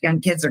had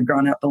young kids are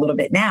grown up a little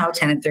bit now,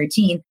 10 and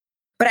 13.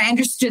 But I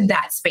understood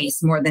that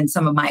space more than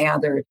some of my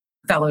other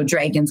fellow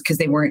dragons because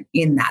they weren't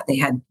in that. They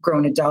had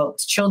grown adult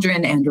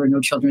children and or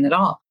no children at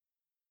all.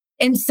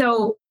 And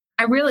so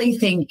I really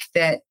think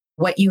that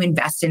what you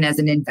invest in as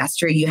an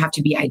investor, you have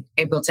to be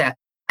able to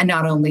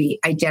not only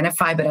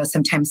identify, but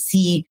sometimes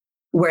see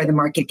where the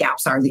market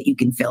gaps are that you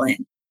can fill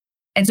in.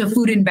 And so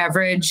food and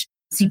beverage,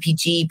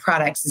 CPG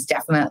products is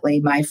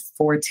definitely my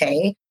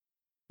forte.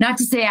 Not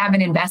to say I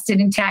haven't invested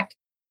in tech,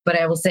 but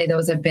I will say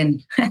those have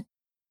been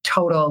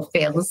total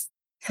fails.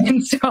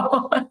 And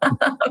so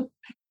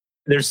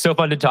they're so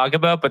fun to talk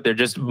about, but they're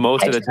just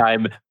most of the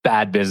time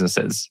bad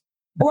businesses.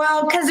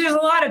 Well, because there's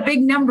a lot of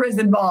big numbers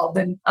involved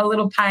and a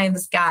little pie in the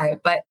sky,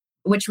 but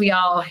which we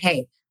all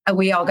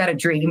got a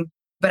dream.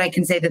 But I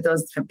can say that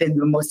those have been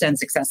the most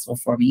unsuccessful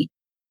for me.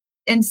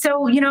 And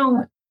so,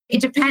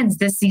 it depends.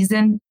 This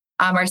season,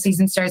 our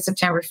season starts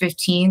September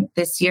 15th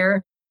this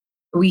year.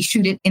 We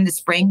shoot it in the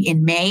spring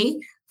in May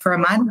for a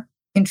month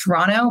in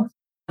Toronto.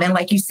 And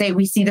like you say,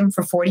 we see them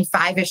for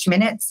 45-ish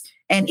minutes.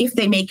 And if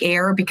they make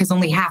air, because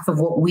only half of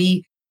what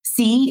we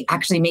see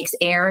actually makes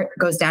air, it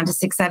goes down to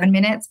 6-7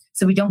 minutes.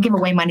 So we don't give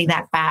away money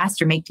that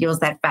fast or make deals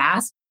that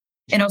fast.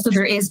 And also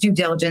there is due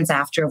diligence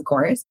after, of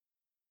course.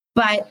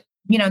 But,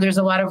 there's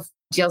a lot of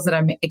deals that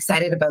I'm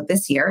excited about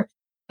this year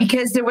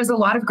because there was a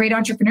lot of great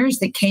entrepreneurs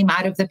that came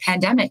out of the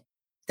pandemic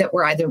that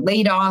were either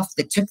laid off,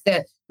 that took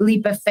the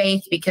leap of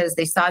faith because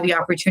they saw the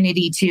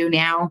opportunity to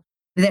now,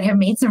 that have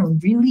made some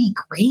really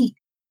great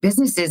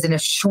businesses in a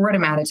short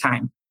amount of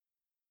time.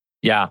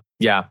 Yeah.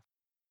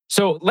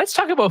 So let's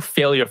talk about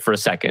failure for a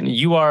second.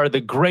 You are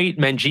the great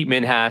Manjeet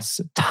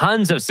Minhas,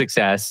 tons of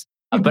success,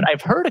 but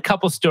I've heard a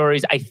couple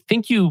stories. I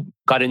think you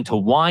got into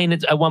wine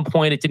at one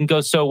point. It didn't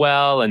go so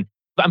well. And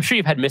I'm sure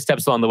you've had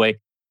missteps along the way.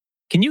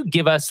 Can you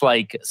give us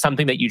like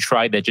something that you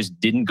tried that just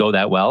didn't go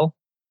that well?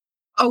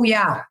 Oh,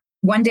 yeah.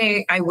 One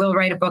day I will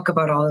write a book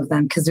about all of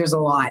them because there's a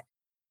lot.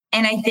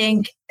 And I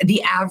think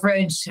the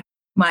average,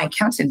 my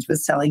accountant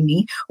was telling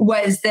me,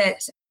 was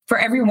that for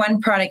every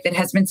one product that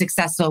has been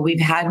successful, we've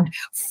had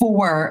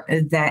 4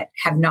 that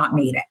have not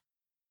made it.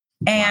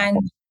 And,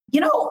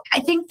 I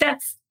think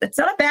that's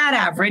not a bad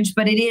average,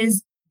 but it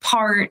is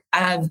part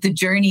of the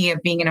journey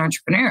of being an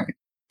entrepreneur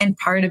and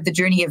part of the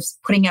journey of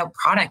putting out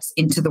products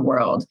into the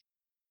world.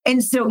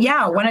 And so,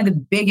 yeah, one of the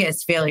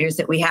biggest failures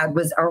that we had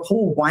was our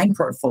whole wine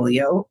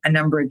portfolio a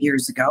number of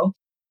years ago.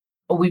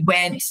 We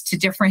went to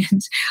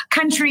different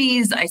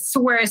countries. I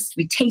sourced,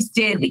 we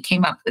tasted, we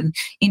came up with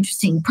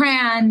interesting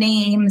brand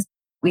names.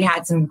 We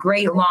had some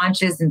great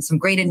launches and some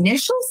great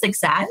initial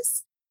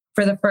success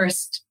for the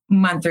first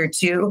month or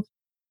two,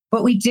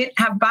 but we didn't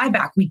have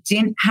buyback. We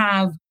didn't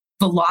have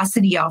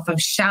velocity off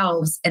of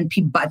shelves and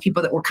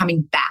people that were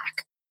coming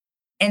back.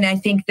 And I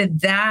think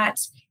that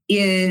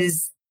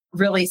is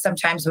really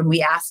sometimes when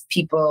we ask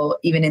people,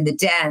 even in the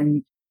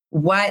Den,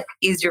 what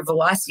is your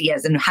velocity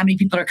as and how many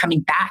people are coming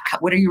back?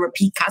 What are your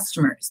repeat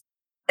customers?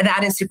 And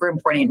that is super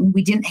important.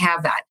 We didn't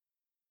have that.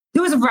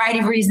 There was a variety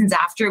of reasons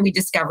after we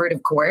discovered,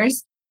 of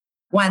course.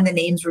 One, the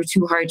names were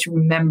too hard to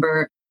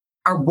remember.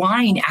 Our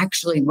wine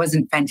actually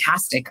wasn't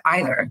fantastic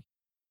either.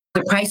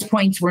 The price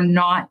points were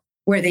not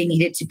where they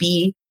needed to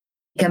be,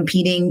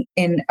 competing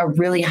in a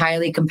really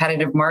highly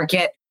competitive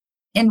market.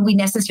 And we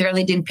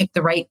necessarily didn't pick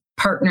the right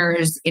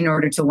partners in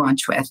order to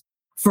launch with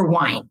for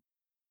wine.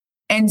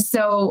 And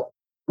so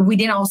we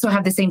didn't also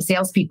have the same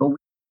salespeople.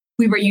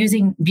 We were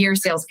using beer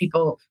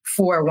salespeople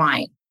for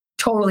wine,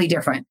 totally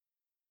different.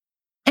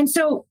 And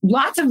so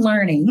lots of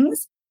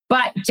learnings,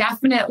 but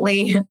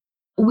definitely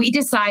we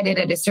decided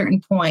at a certain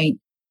point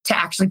to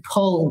actually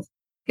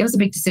it was a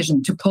big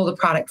decision to pull the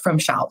product from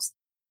shelves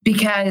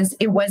because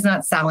it was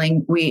not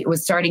selling. It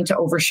was starting to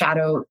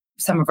overshadow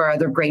some of our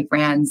other great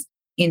brands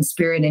in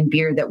spirit and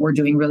beer that were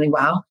doing really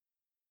well.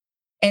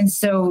 And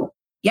so,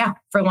 yeah,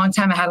 for a long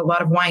time, I had a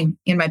lot of wine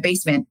in my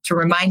basement to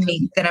remind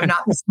me that I'm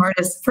not the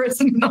smartest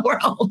person in the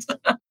world.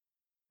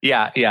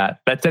 Yeah.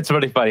 That's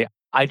really funny.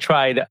 I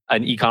tried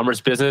an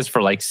e-commerce business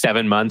for like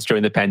 7 months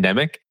during the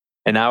pandemic.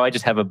 And now I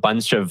just have a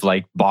bunch of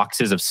like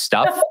boxes of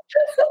stuff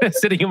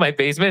sitting in my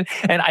basement.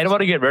 And I don't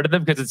want to get rid of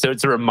them because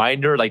it's a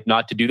reminder like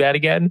not to do that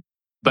again.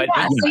 But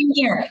yeah, same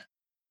here.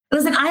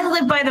 Listen, I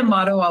live by the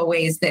motto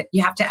always that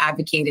you have to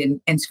advocate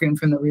and scream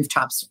from the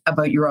rooftops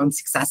about your own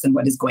success and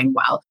what is going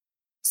well.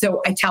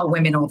 So I tell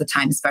women all the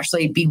time,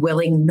 especially, be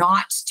willing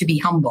not to be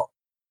humble.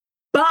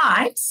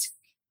 But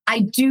I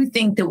do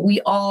think that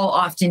we all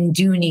often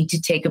do need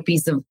to eat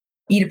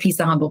a piece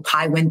of humble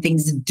pie when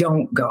things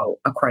don't go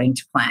according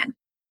to plan.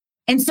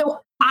 And so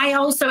I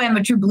also am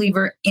a true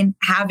believer in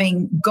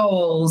having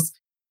goals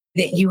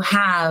that you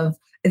have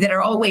that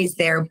are always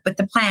there, but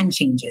the plan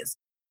changes.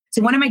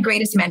 So one of my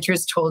greatest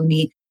mentors told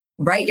me,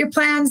 write your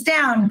plans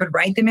down, but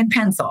write them in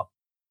pencil.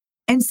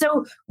 And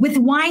so with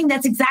wine,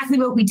 that's exactly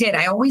what we did.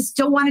 I always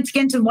still wanted to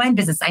get into the wine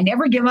business. I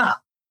never give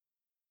up.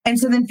 And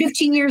so then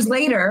 15 years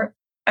later,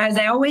 as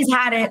I always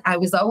had it, I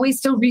was always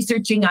still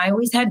researching. I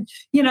always had,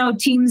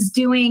 teams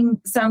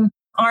doing some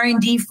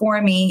R&D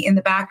for me in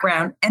the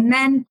background. And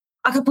then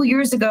a couple of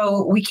years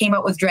ago, we came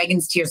out with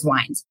Dragon's Tears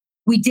wines.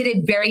 We did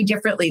it very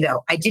differently,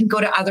 though. I didn't go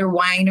to other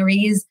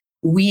wineries.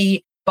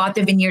 We bought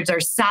the vineyards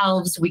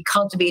ourselves. We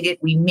cultivated,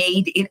 we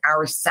made it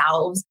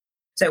ourselves.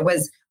 So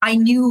I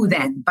knew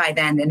by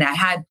then, and I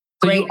had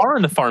So you are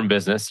in the farm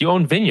business. You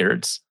own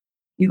vineyards.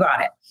 You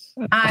got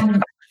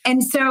it.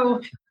 And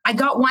so I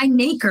got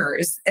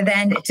winemakers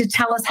then to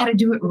tell us how to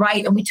do it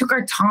right. And we took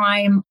our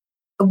time.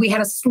 We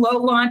had a slow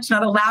launch,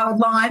 not a loud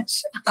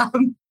launch.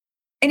 And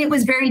it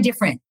was very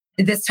different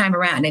this time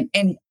around.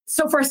 And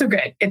so far, so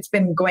good. It's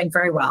been going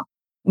very well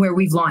where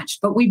we've launched.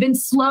 But we've been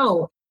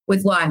slow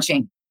with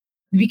launching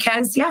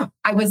because,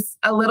 I was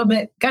a little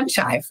bit gun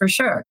shy for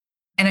sure.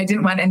 And I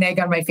didn't want an egg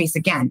on my face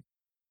again.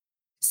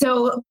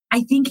 So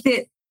I think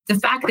that the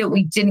fact that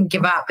we didn't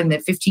give up and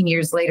that 15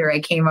 years later I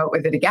came out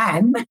with it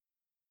again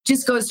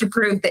just goes to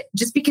prove that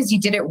just because you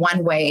did it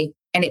one way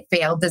and it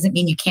failed doesn't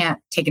mean you can't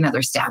take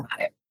another stab at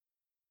it.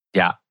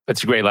 Yeah,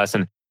 that's a great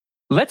lesson.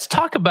 Let's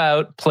talk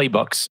about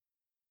playbooks.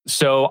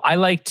 So I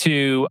like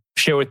to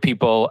share with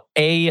people,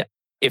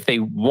 if they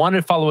want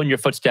to follow in your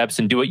footsteps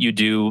and do what you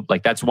do,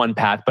 like that's one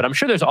path, but I'm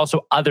sure there's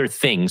also other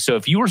things. So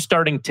if you were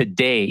starting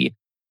today,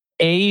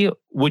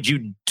 would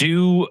you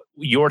do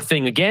your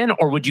thing again,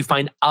 or would you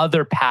find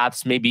other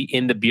paths maybe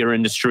in the beer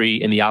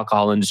industry, in the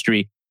alcohol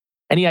industry?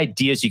 Any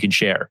ideas you can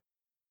share?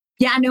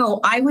 Yeah, no,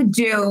 I would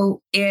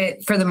do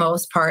it for the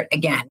most part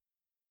again.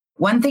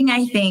 One thing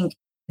I think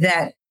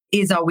that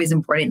is always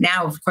important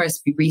now, of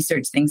course, we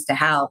research things to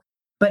hell.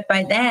 But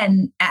by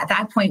then, at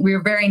that point, we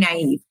were very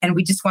naive and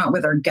we just went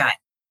with our gut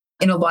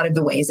in a lot of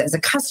the ways as a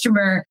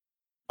customer,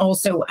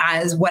 also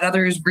as what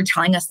others were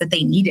telling us that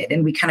they needed.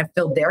 And we kind of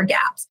filled their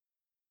gaps.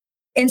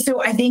 And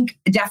so I think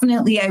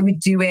definitely I would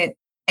do it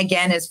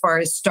again, as far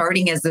as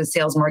starting as a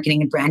sales,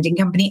 marketing, and branding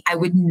company. I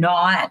would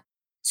not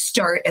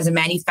start as a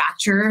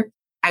manufacturer.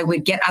 I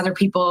would get other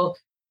people,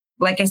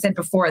 like I said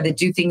before, that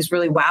do things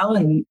really well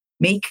and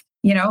make,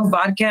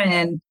 vodka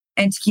and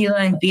tequila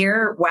and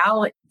beer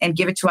well and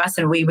give it to us.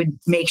 And we would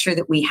make sure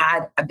that we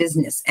had a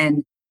business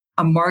and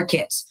a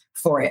market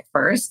for it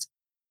first.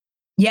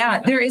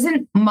 Yeah, there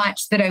isn't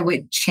much that I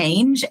would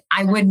change.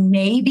 I would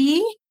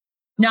maybe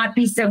not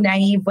be so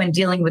naive when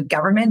dealing with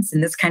governments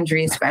in this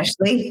country,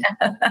 especially,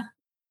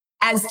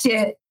 as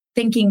to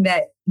thinking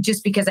that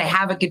just because I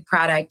have a good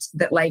product,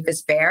 that life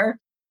is fair.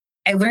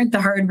 I learned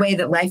the hard way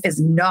that life is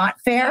not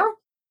fair.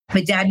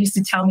 My dad used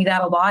to tell me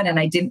that a lot, and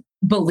I didn't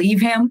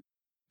believe him.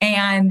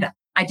 And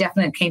I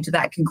definitely came to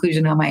that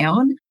conclusion on my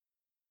own.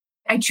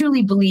 I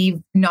truly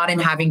believe not in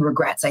having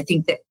regrets. I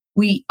think that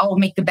we all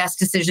make the best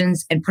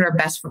decisions and put our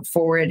best foot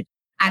forward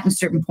at a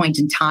certain point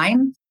in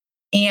time.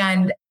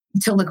 And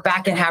to look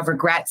back and have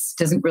regrets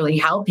doesn't really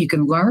help. You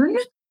can learn,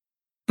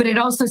 but it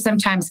also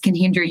sometimes can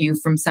hinder you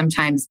from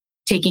sometimes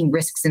taking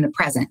risks in the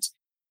present.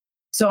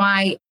 So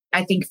I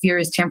think fear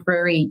is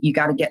temporary. You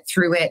got to get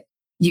through it.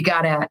 You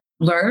got to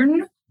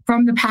learn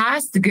from the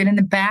past, the good and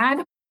the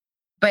bad,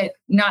 but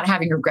not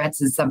having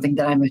regrets is something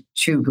that I'm a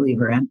true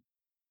believer in.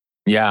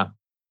 Yeah.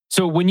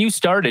 So when you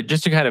started,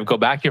 just to kind of go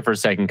back here for a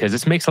second, because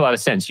this makes a lot of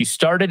sense. You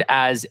started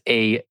as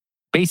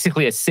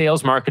basically a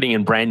sales, marketing,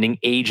 and branding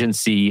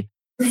agency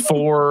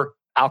for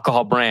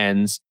alcohol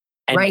brands.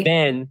 And right.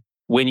 Then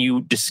when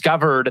you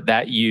discovered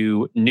that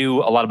you knew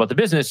a lot about the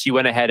business, you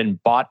went ahead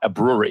and bought a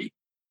brewery.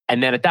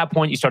 And then at that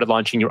point, you started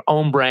launching your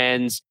own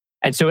brands.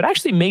 And so it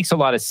actually makes a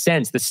lot of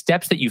sense. The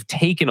steps that you've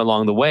taken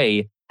along the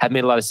way have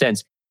made a lot of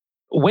sense.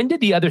 When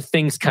did the other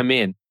things come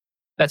in?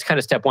 That's kind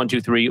of step 1, 2,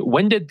 3.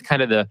 When did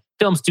kind of the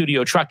film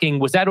studio, trucking,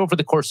 was that over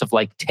the course of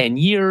like 10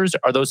 years?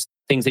 Are those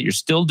things that you're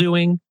still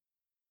doing?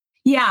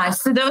 Yeah,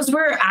 so those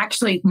were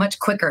actually much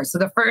quicker. So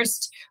the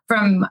first,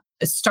 from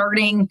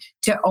starting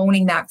to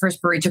owning that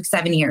first brewery, took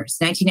 7 years,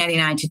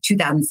 1999 to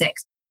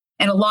 2006.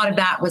 And a lot of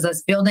that was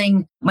us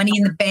building money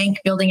in the bank,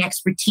 building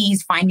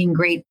expertise, finding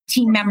great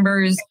team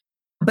members,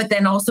 but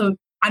then also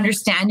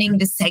understanding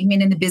the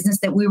segment in the business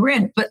that we were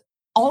in, but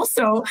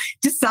also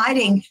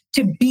deciding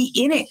to be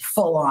in it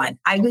full on.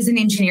 I was an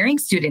engineering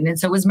student, and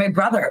so was my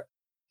brother.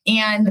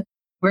 And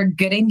we're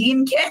good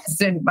Indian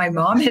kids. And my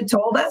mom had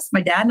told us,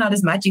 my dad not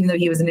as much, even though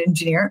he was an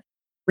engineer,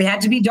 we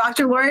had to be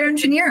doctor, lawyer,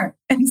 engineer.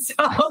 And so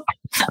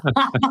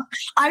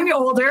I'm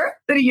older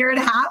than a year and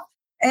a half.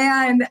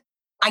 And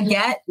I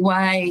get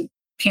why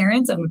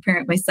parents, I'm a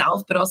parent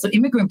myself, but also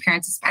immigrant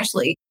parents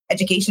especially,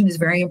 education is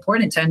very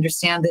important to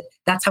understand that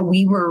that's how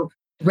we were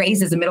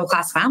raised as a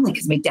middle-class family,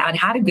 because my dad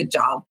had a good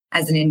job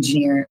as an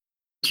engineer.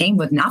 came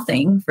with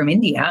nothing from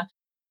India.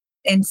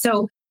 And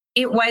so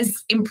it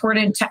was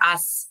important to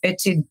us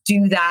to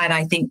do that,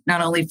 I think,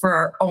 not only for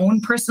our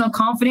own personal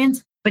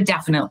confidence, but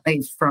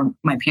definitely from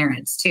my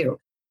parents too.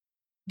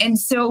 And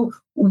so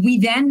we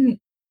then,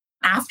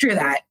 after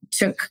that,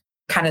 took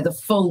kind of the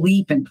full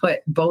leap and put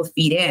both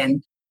feet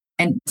in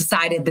and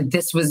decided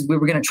that we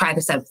were going to try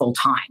this out full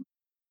time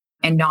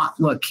and not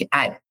look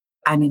at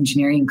an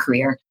engineering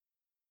career.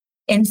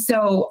 And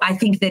so I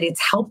think that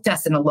it's helped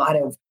us in a lot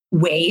of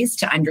ways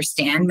to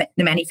understand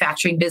the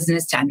manufacturing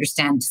business, to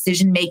understand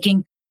decision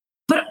making.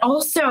 But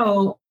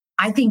also,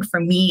 I think for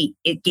me,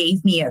 it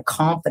gave me a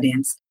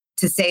confidence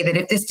to say that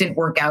if this didn't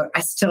work out,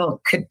 I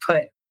still could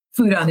put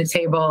food on the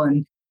table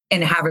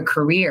and have a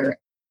career.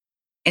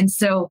 And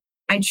so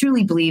I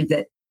truly believe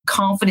that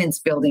confidence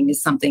building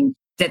is something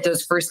that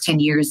those first 10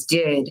 years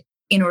did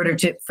in order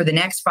to, for the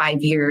next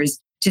 5 years,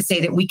 to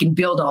say that we can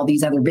build all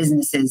these other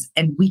businesses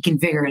and we can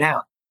figure it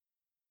out.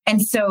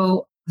 And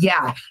so,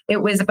 yeah, it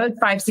was about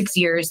 5-6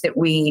 years that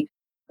we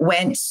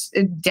went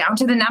down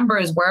to the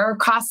numbers. Where are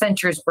cost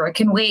centers? Where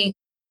can we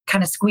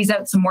kind of squeeze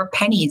out some more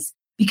pennies?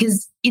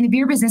 Because in the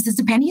beer business, it's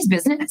a pennies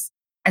business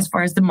as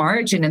far as the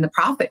margin and the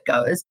profit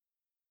goes.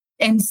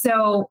 And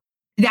so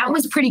that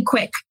was pretty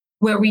quick,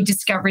 where we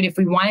discovered if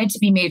we wanted to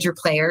be major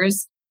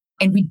players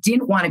and we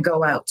didn't want to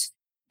go out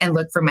and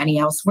look for money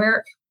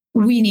elsewhere,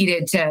 we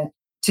needed to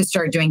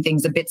start doing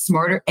things a bit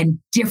smarter and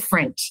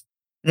different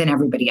than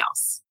everybody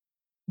else.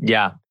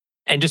 Yeah.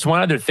 And just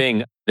one other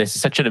thing, this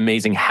is such an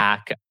amazing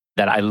hack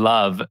that I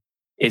love,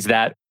 is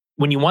that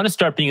when you want to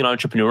start being an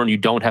entrepreneur and you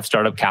don't have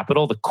startup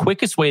capital, the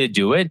quickest way to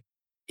do it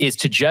is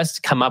to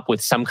just come up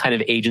with some kind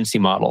of agency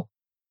model,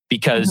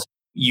 because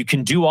you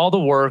can do all the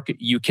work,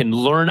 you can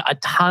learn a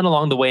ton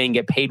along the way and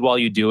get paid while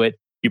you do it.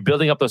 You're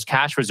building up those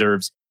cash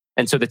reserves.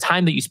 And so the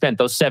time that you spent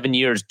those 7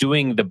 years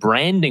doing the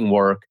branding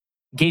work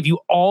gave you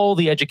all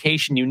the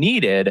education you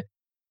needed.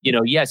 You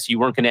know, yes, you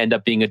weren't going to end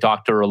up being a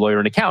doctor or a lawyer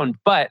or an accountant,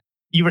 but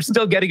you were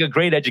still getting a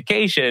great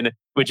education,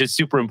 which is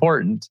super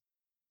important.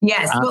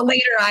 Yes. Well,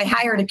 later I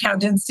hired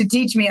accountants to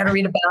teach me how to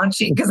read a balance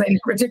sheet because I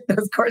never took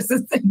those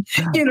courses in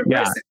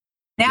university.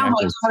 Now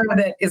my part of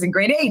it is in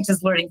grade 8,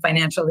 just learning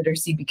financial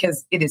literacy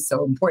because it is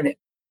so important.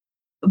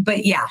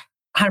 But yeah,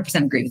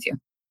 100% agree with you.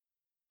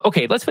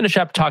 Okay, let's finish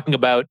up talking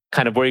about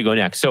kind of where you go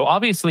next. So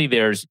obviously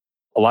there's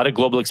a lot of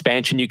global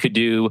expansion you could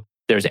do.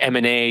 There's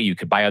M&A, you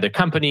could buy other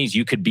companies,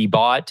 you could be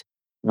bought.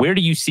 Where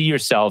do you see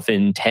yourself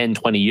in 10,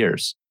 20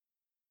 years?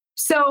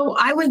 So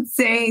I would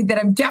say that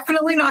I'm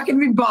definitely not going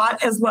to be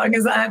bought as long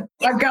as I've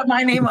got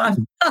my name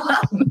on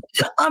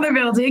the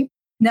building.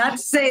 Not to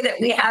say that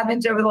we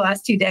haven't over the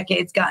last 2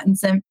 decades gotten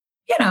some,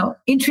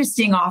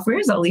 interesting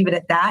offers. I'll leave it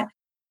at that.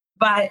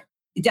 But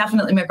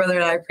definitely my brother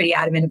and I are pretty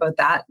adamant about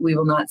that. We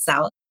will not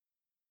sell.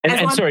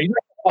 And sorry,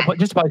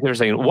 just pause there a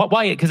second.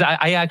 Why? Because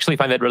I actually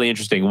find that really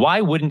interesting.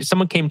 Why wouldn't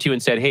someone came to you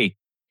and said, "Hey,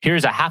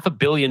 here's $500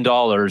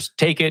 million,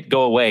 take it,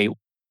 go away."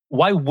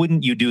 Why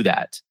wouldn't you do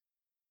that?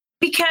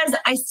 Because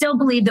I still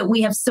believe that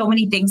we have so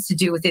many things to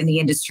do within the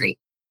industry.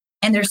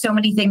 And there's so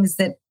many things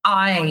that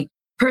I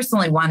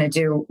personally want to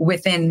do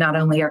within not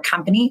only our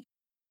company,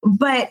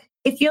 but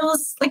it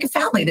feels like a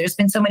family. There's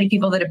been so many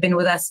people that have been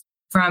with us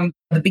from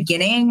the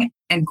beginning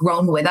and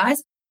grown with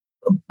us.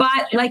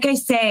 But like I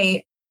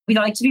say, we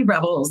like to be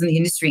rebels in the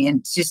industry,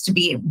 and just to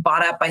be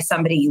bought up by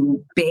somebody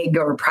big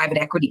or a private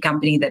equity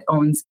company that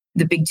owns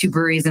the big 2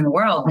 breweries in the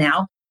world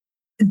now,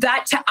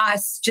 that to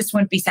us just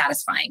wouldn't be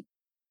satisfying.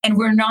 And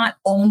we're not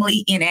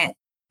only in it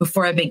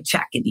for a big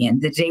check at the end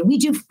of the day. We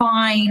do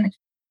fine,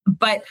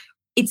 but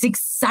it's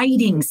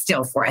exciting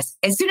still for us.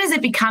 As soon as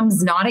it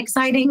becomes not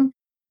exciting,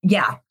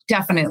 yeah,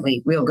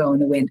 definitely we'll go in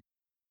the wind.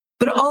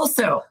 But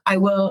also, I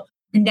will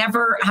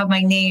never have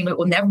my name. It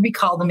will never be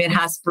called the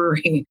Minhas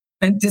Brewery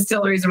and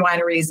Distilleries and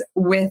Wineries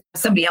with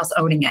somebody else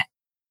owning it.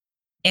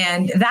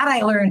 And that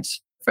I learned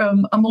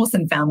from a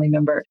Molson family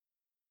member.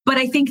 But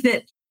I think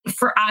that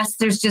for us,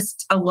 there's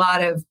just a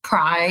lot of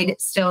pride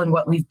still in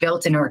what we've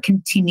built and are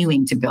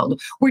continuing to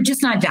build. We're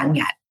just not done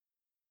yet.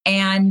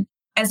 And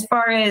as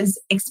far as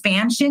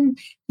expansion,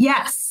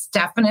 yes,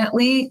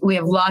 definitely. We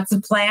have lots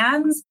of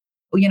plans.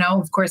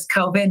 Of course,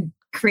 COVID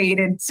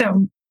created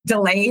some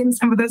delay in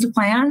some of those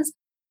plans,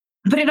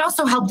 but it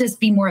also helped us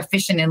be more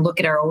efficient and look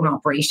at our own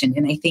operation.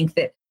 And I think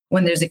that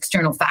when there's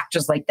external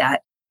factors like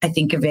that, I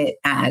think of it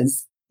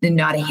as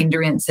not a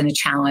hindrance and a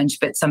challenge,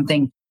 but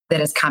something that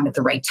has come at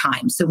the right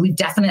time. So we've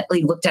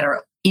definitely looked at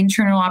our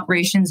internal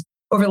operations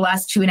over the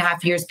last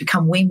 2.5 years,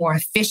 become way more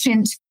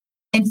efficient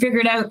and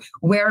figured out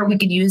where we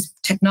could use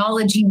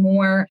technology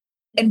more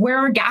and where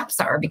our gaps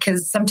are.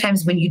 Because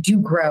sometimes when you do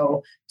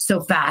grow so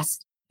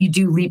fast, you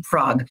do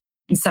leapfrog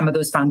in some of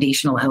those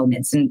foundational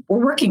elements. And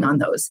we're working on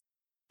those.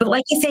 But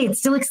like I say, it's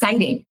still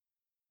exciting.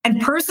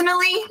 And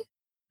personally,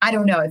 I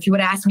don't know. If you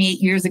would ask me 8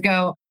 years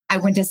ago, I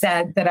wouldn't have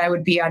said that I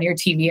would be on your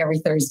TV every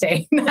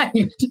Thursday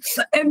night.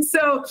 And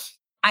so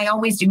I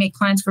always do make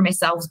plans for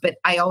myself, but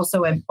I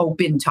also am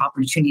open to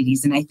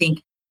opportunities. And I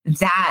think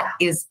that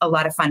is a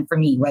lot of fun for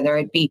me, whether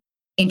it be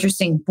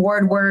interesting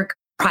board work,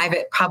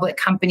 private, public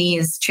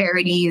companies,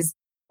 charities,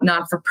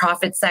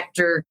 not-for-profit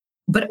sector,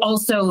 but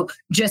also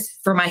just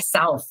for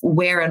myself,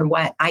 where and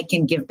what I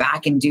can give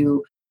back and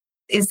do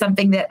is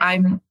something that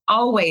I'm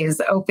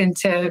always open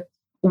to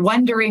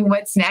wondering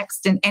what's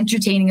next and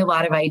entertaining a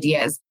lot of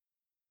ideas.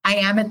 I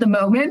am at the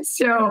moment,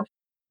 so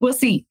we'll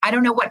see. I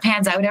don't know what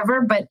pans out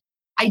ever, but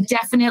I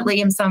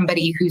definitely am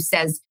somebody who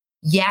says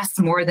yes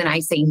more than I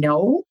say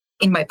no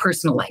in my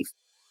personal life.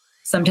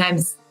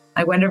 Sometimes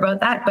I wonder about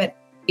that, but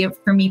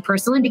for me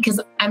personally, because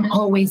I'm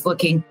always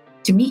looking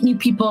to meet new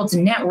people, to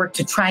network,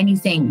 to try new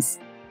things.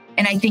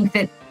 And I think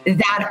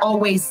that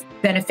always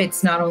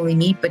benefits not only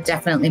me, but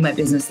definitely my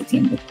business at the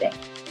end of the day.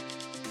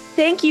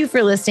 Thank you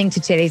for listening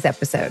to today's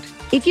episode.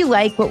 If you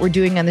like what we're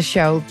doing on the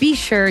show, be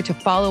sure to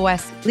follow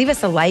us, leave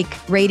us a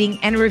like, rating,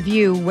 and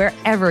review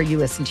wherever you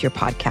listen to your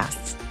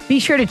podcasts. Be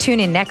sure to tune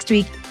in next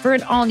week for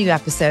an all-new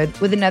episode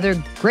with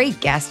another great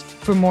guest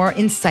for more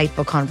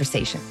insightful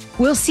conversation.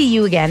 We'll see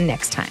you again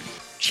next time.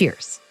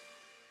 Cheers.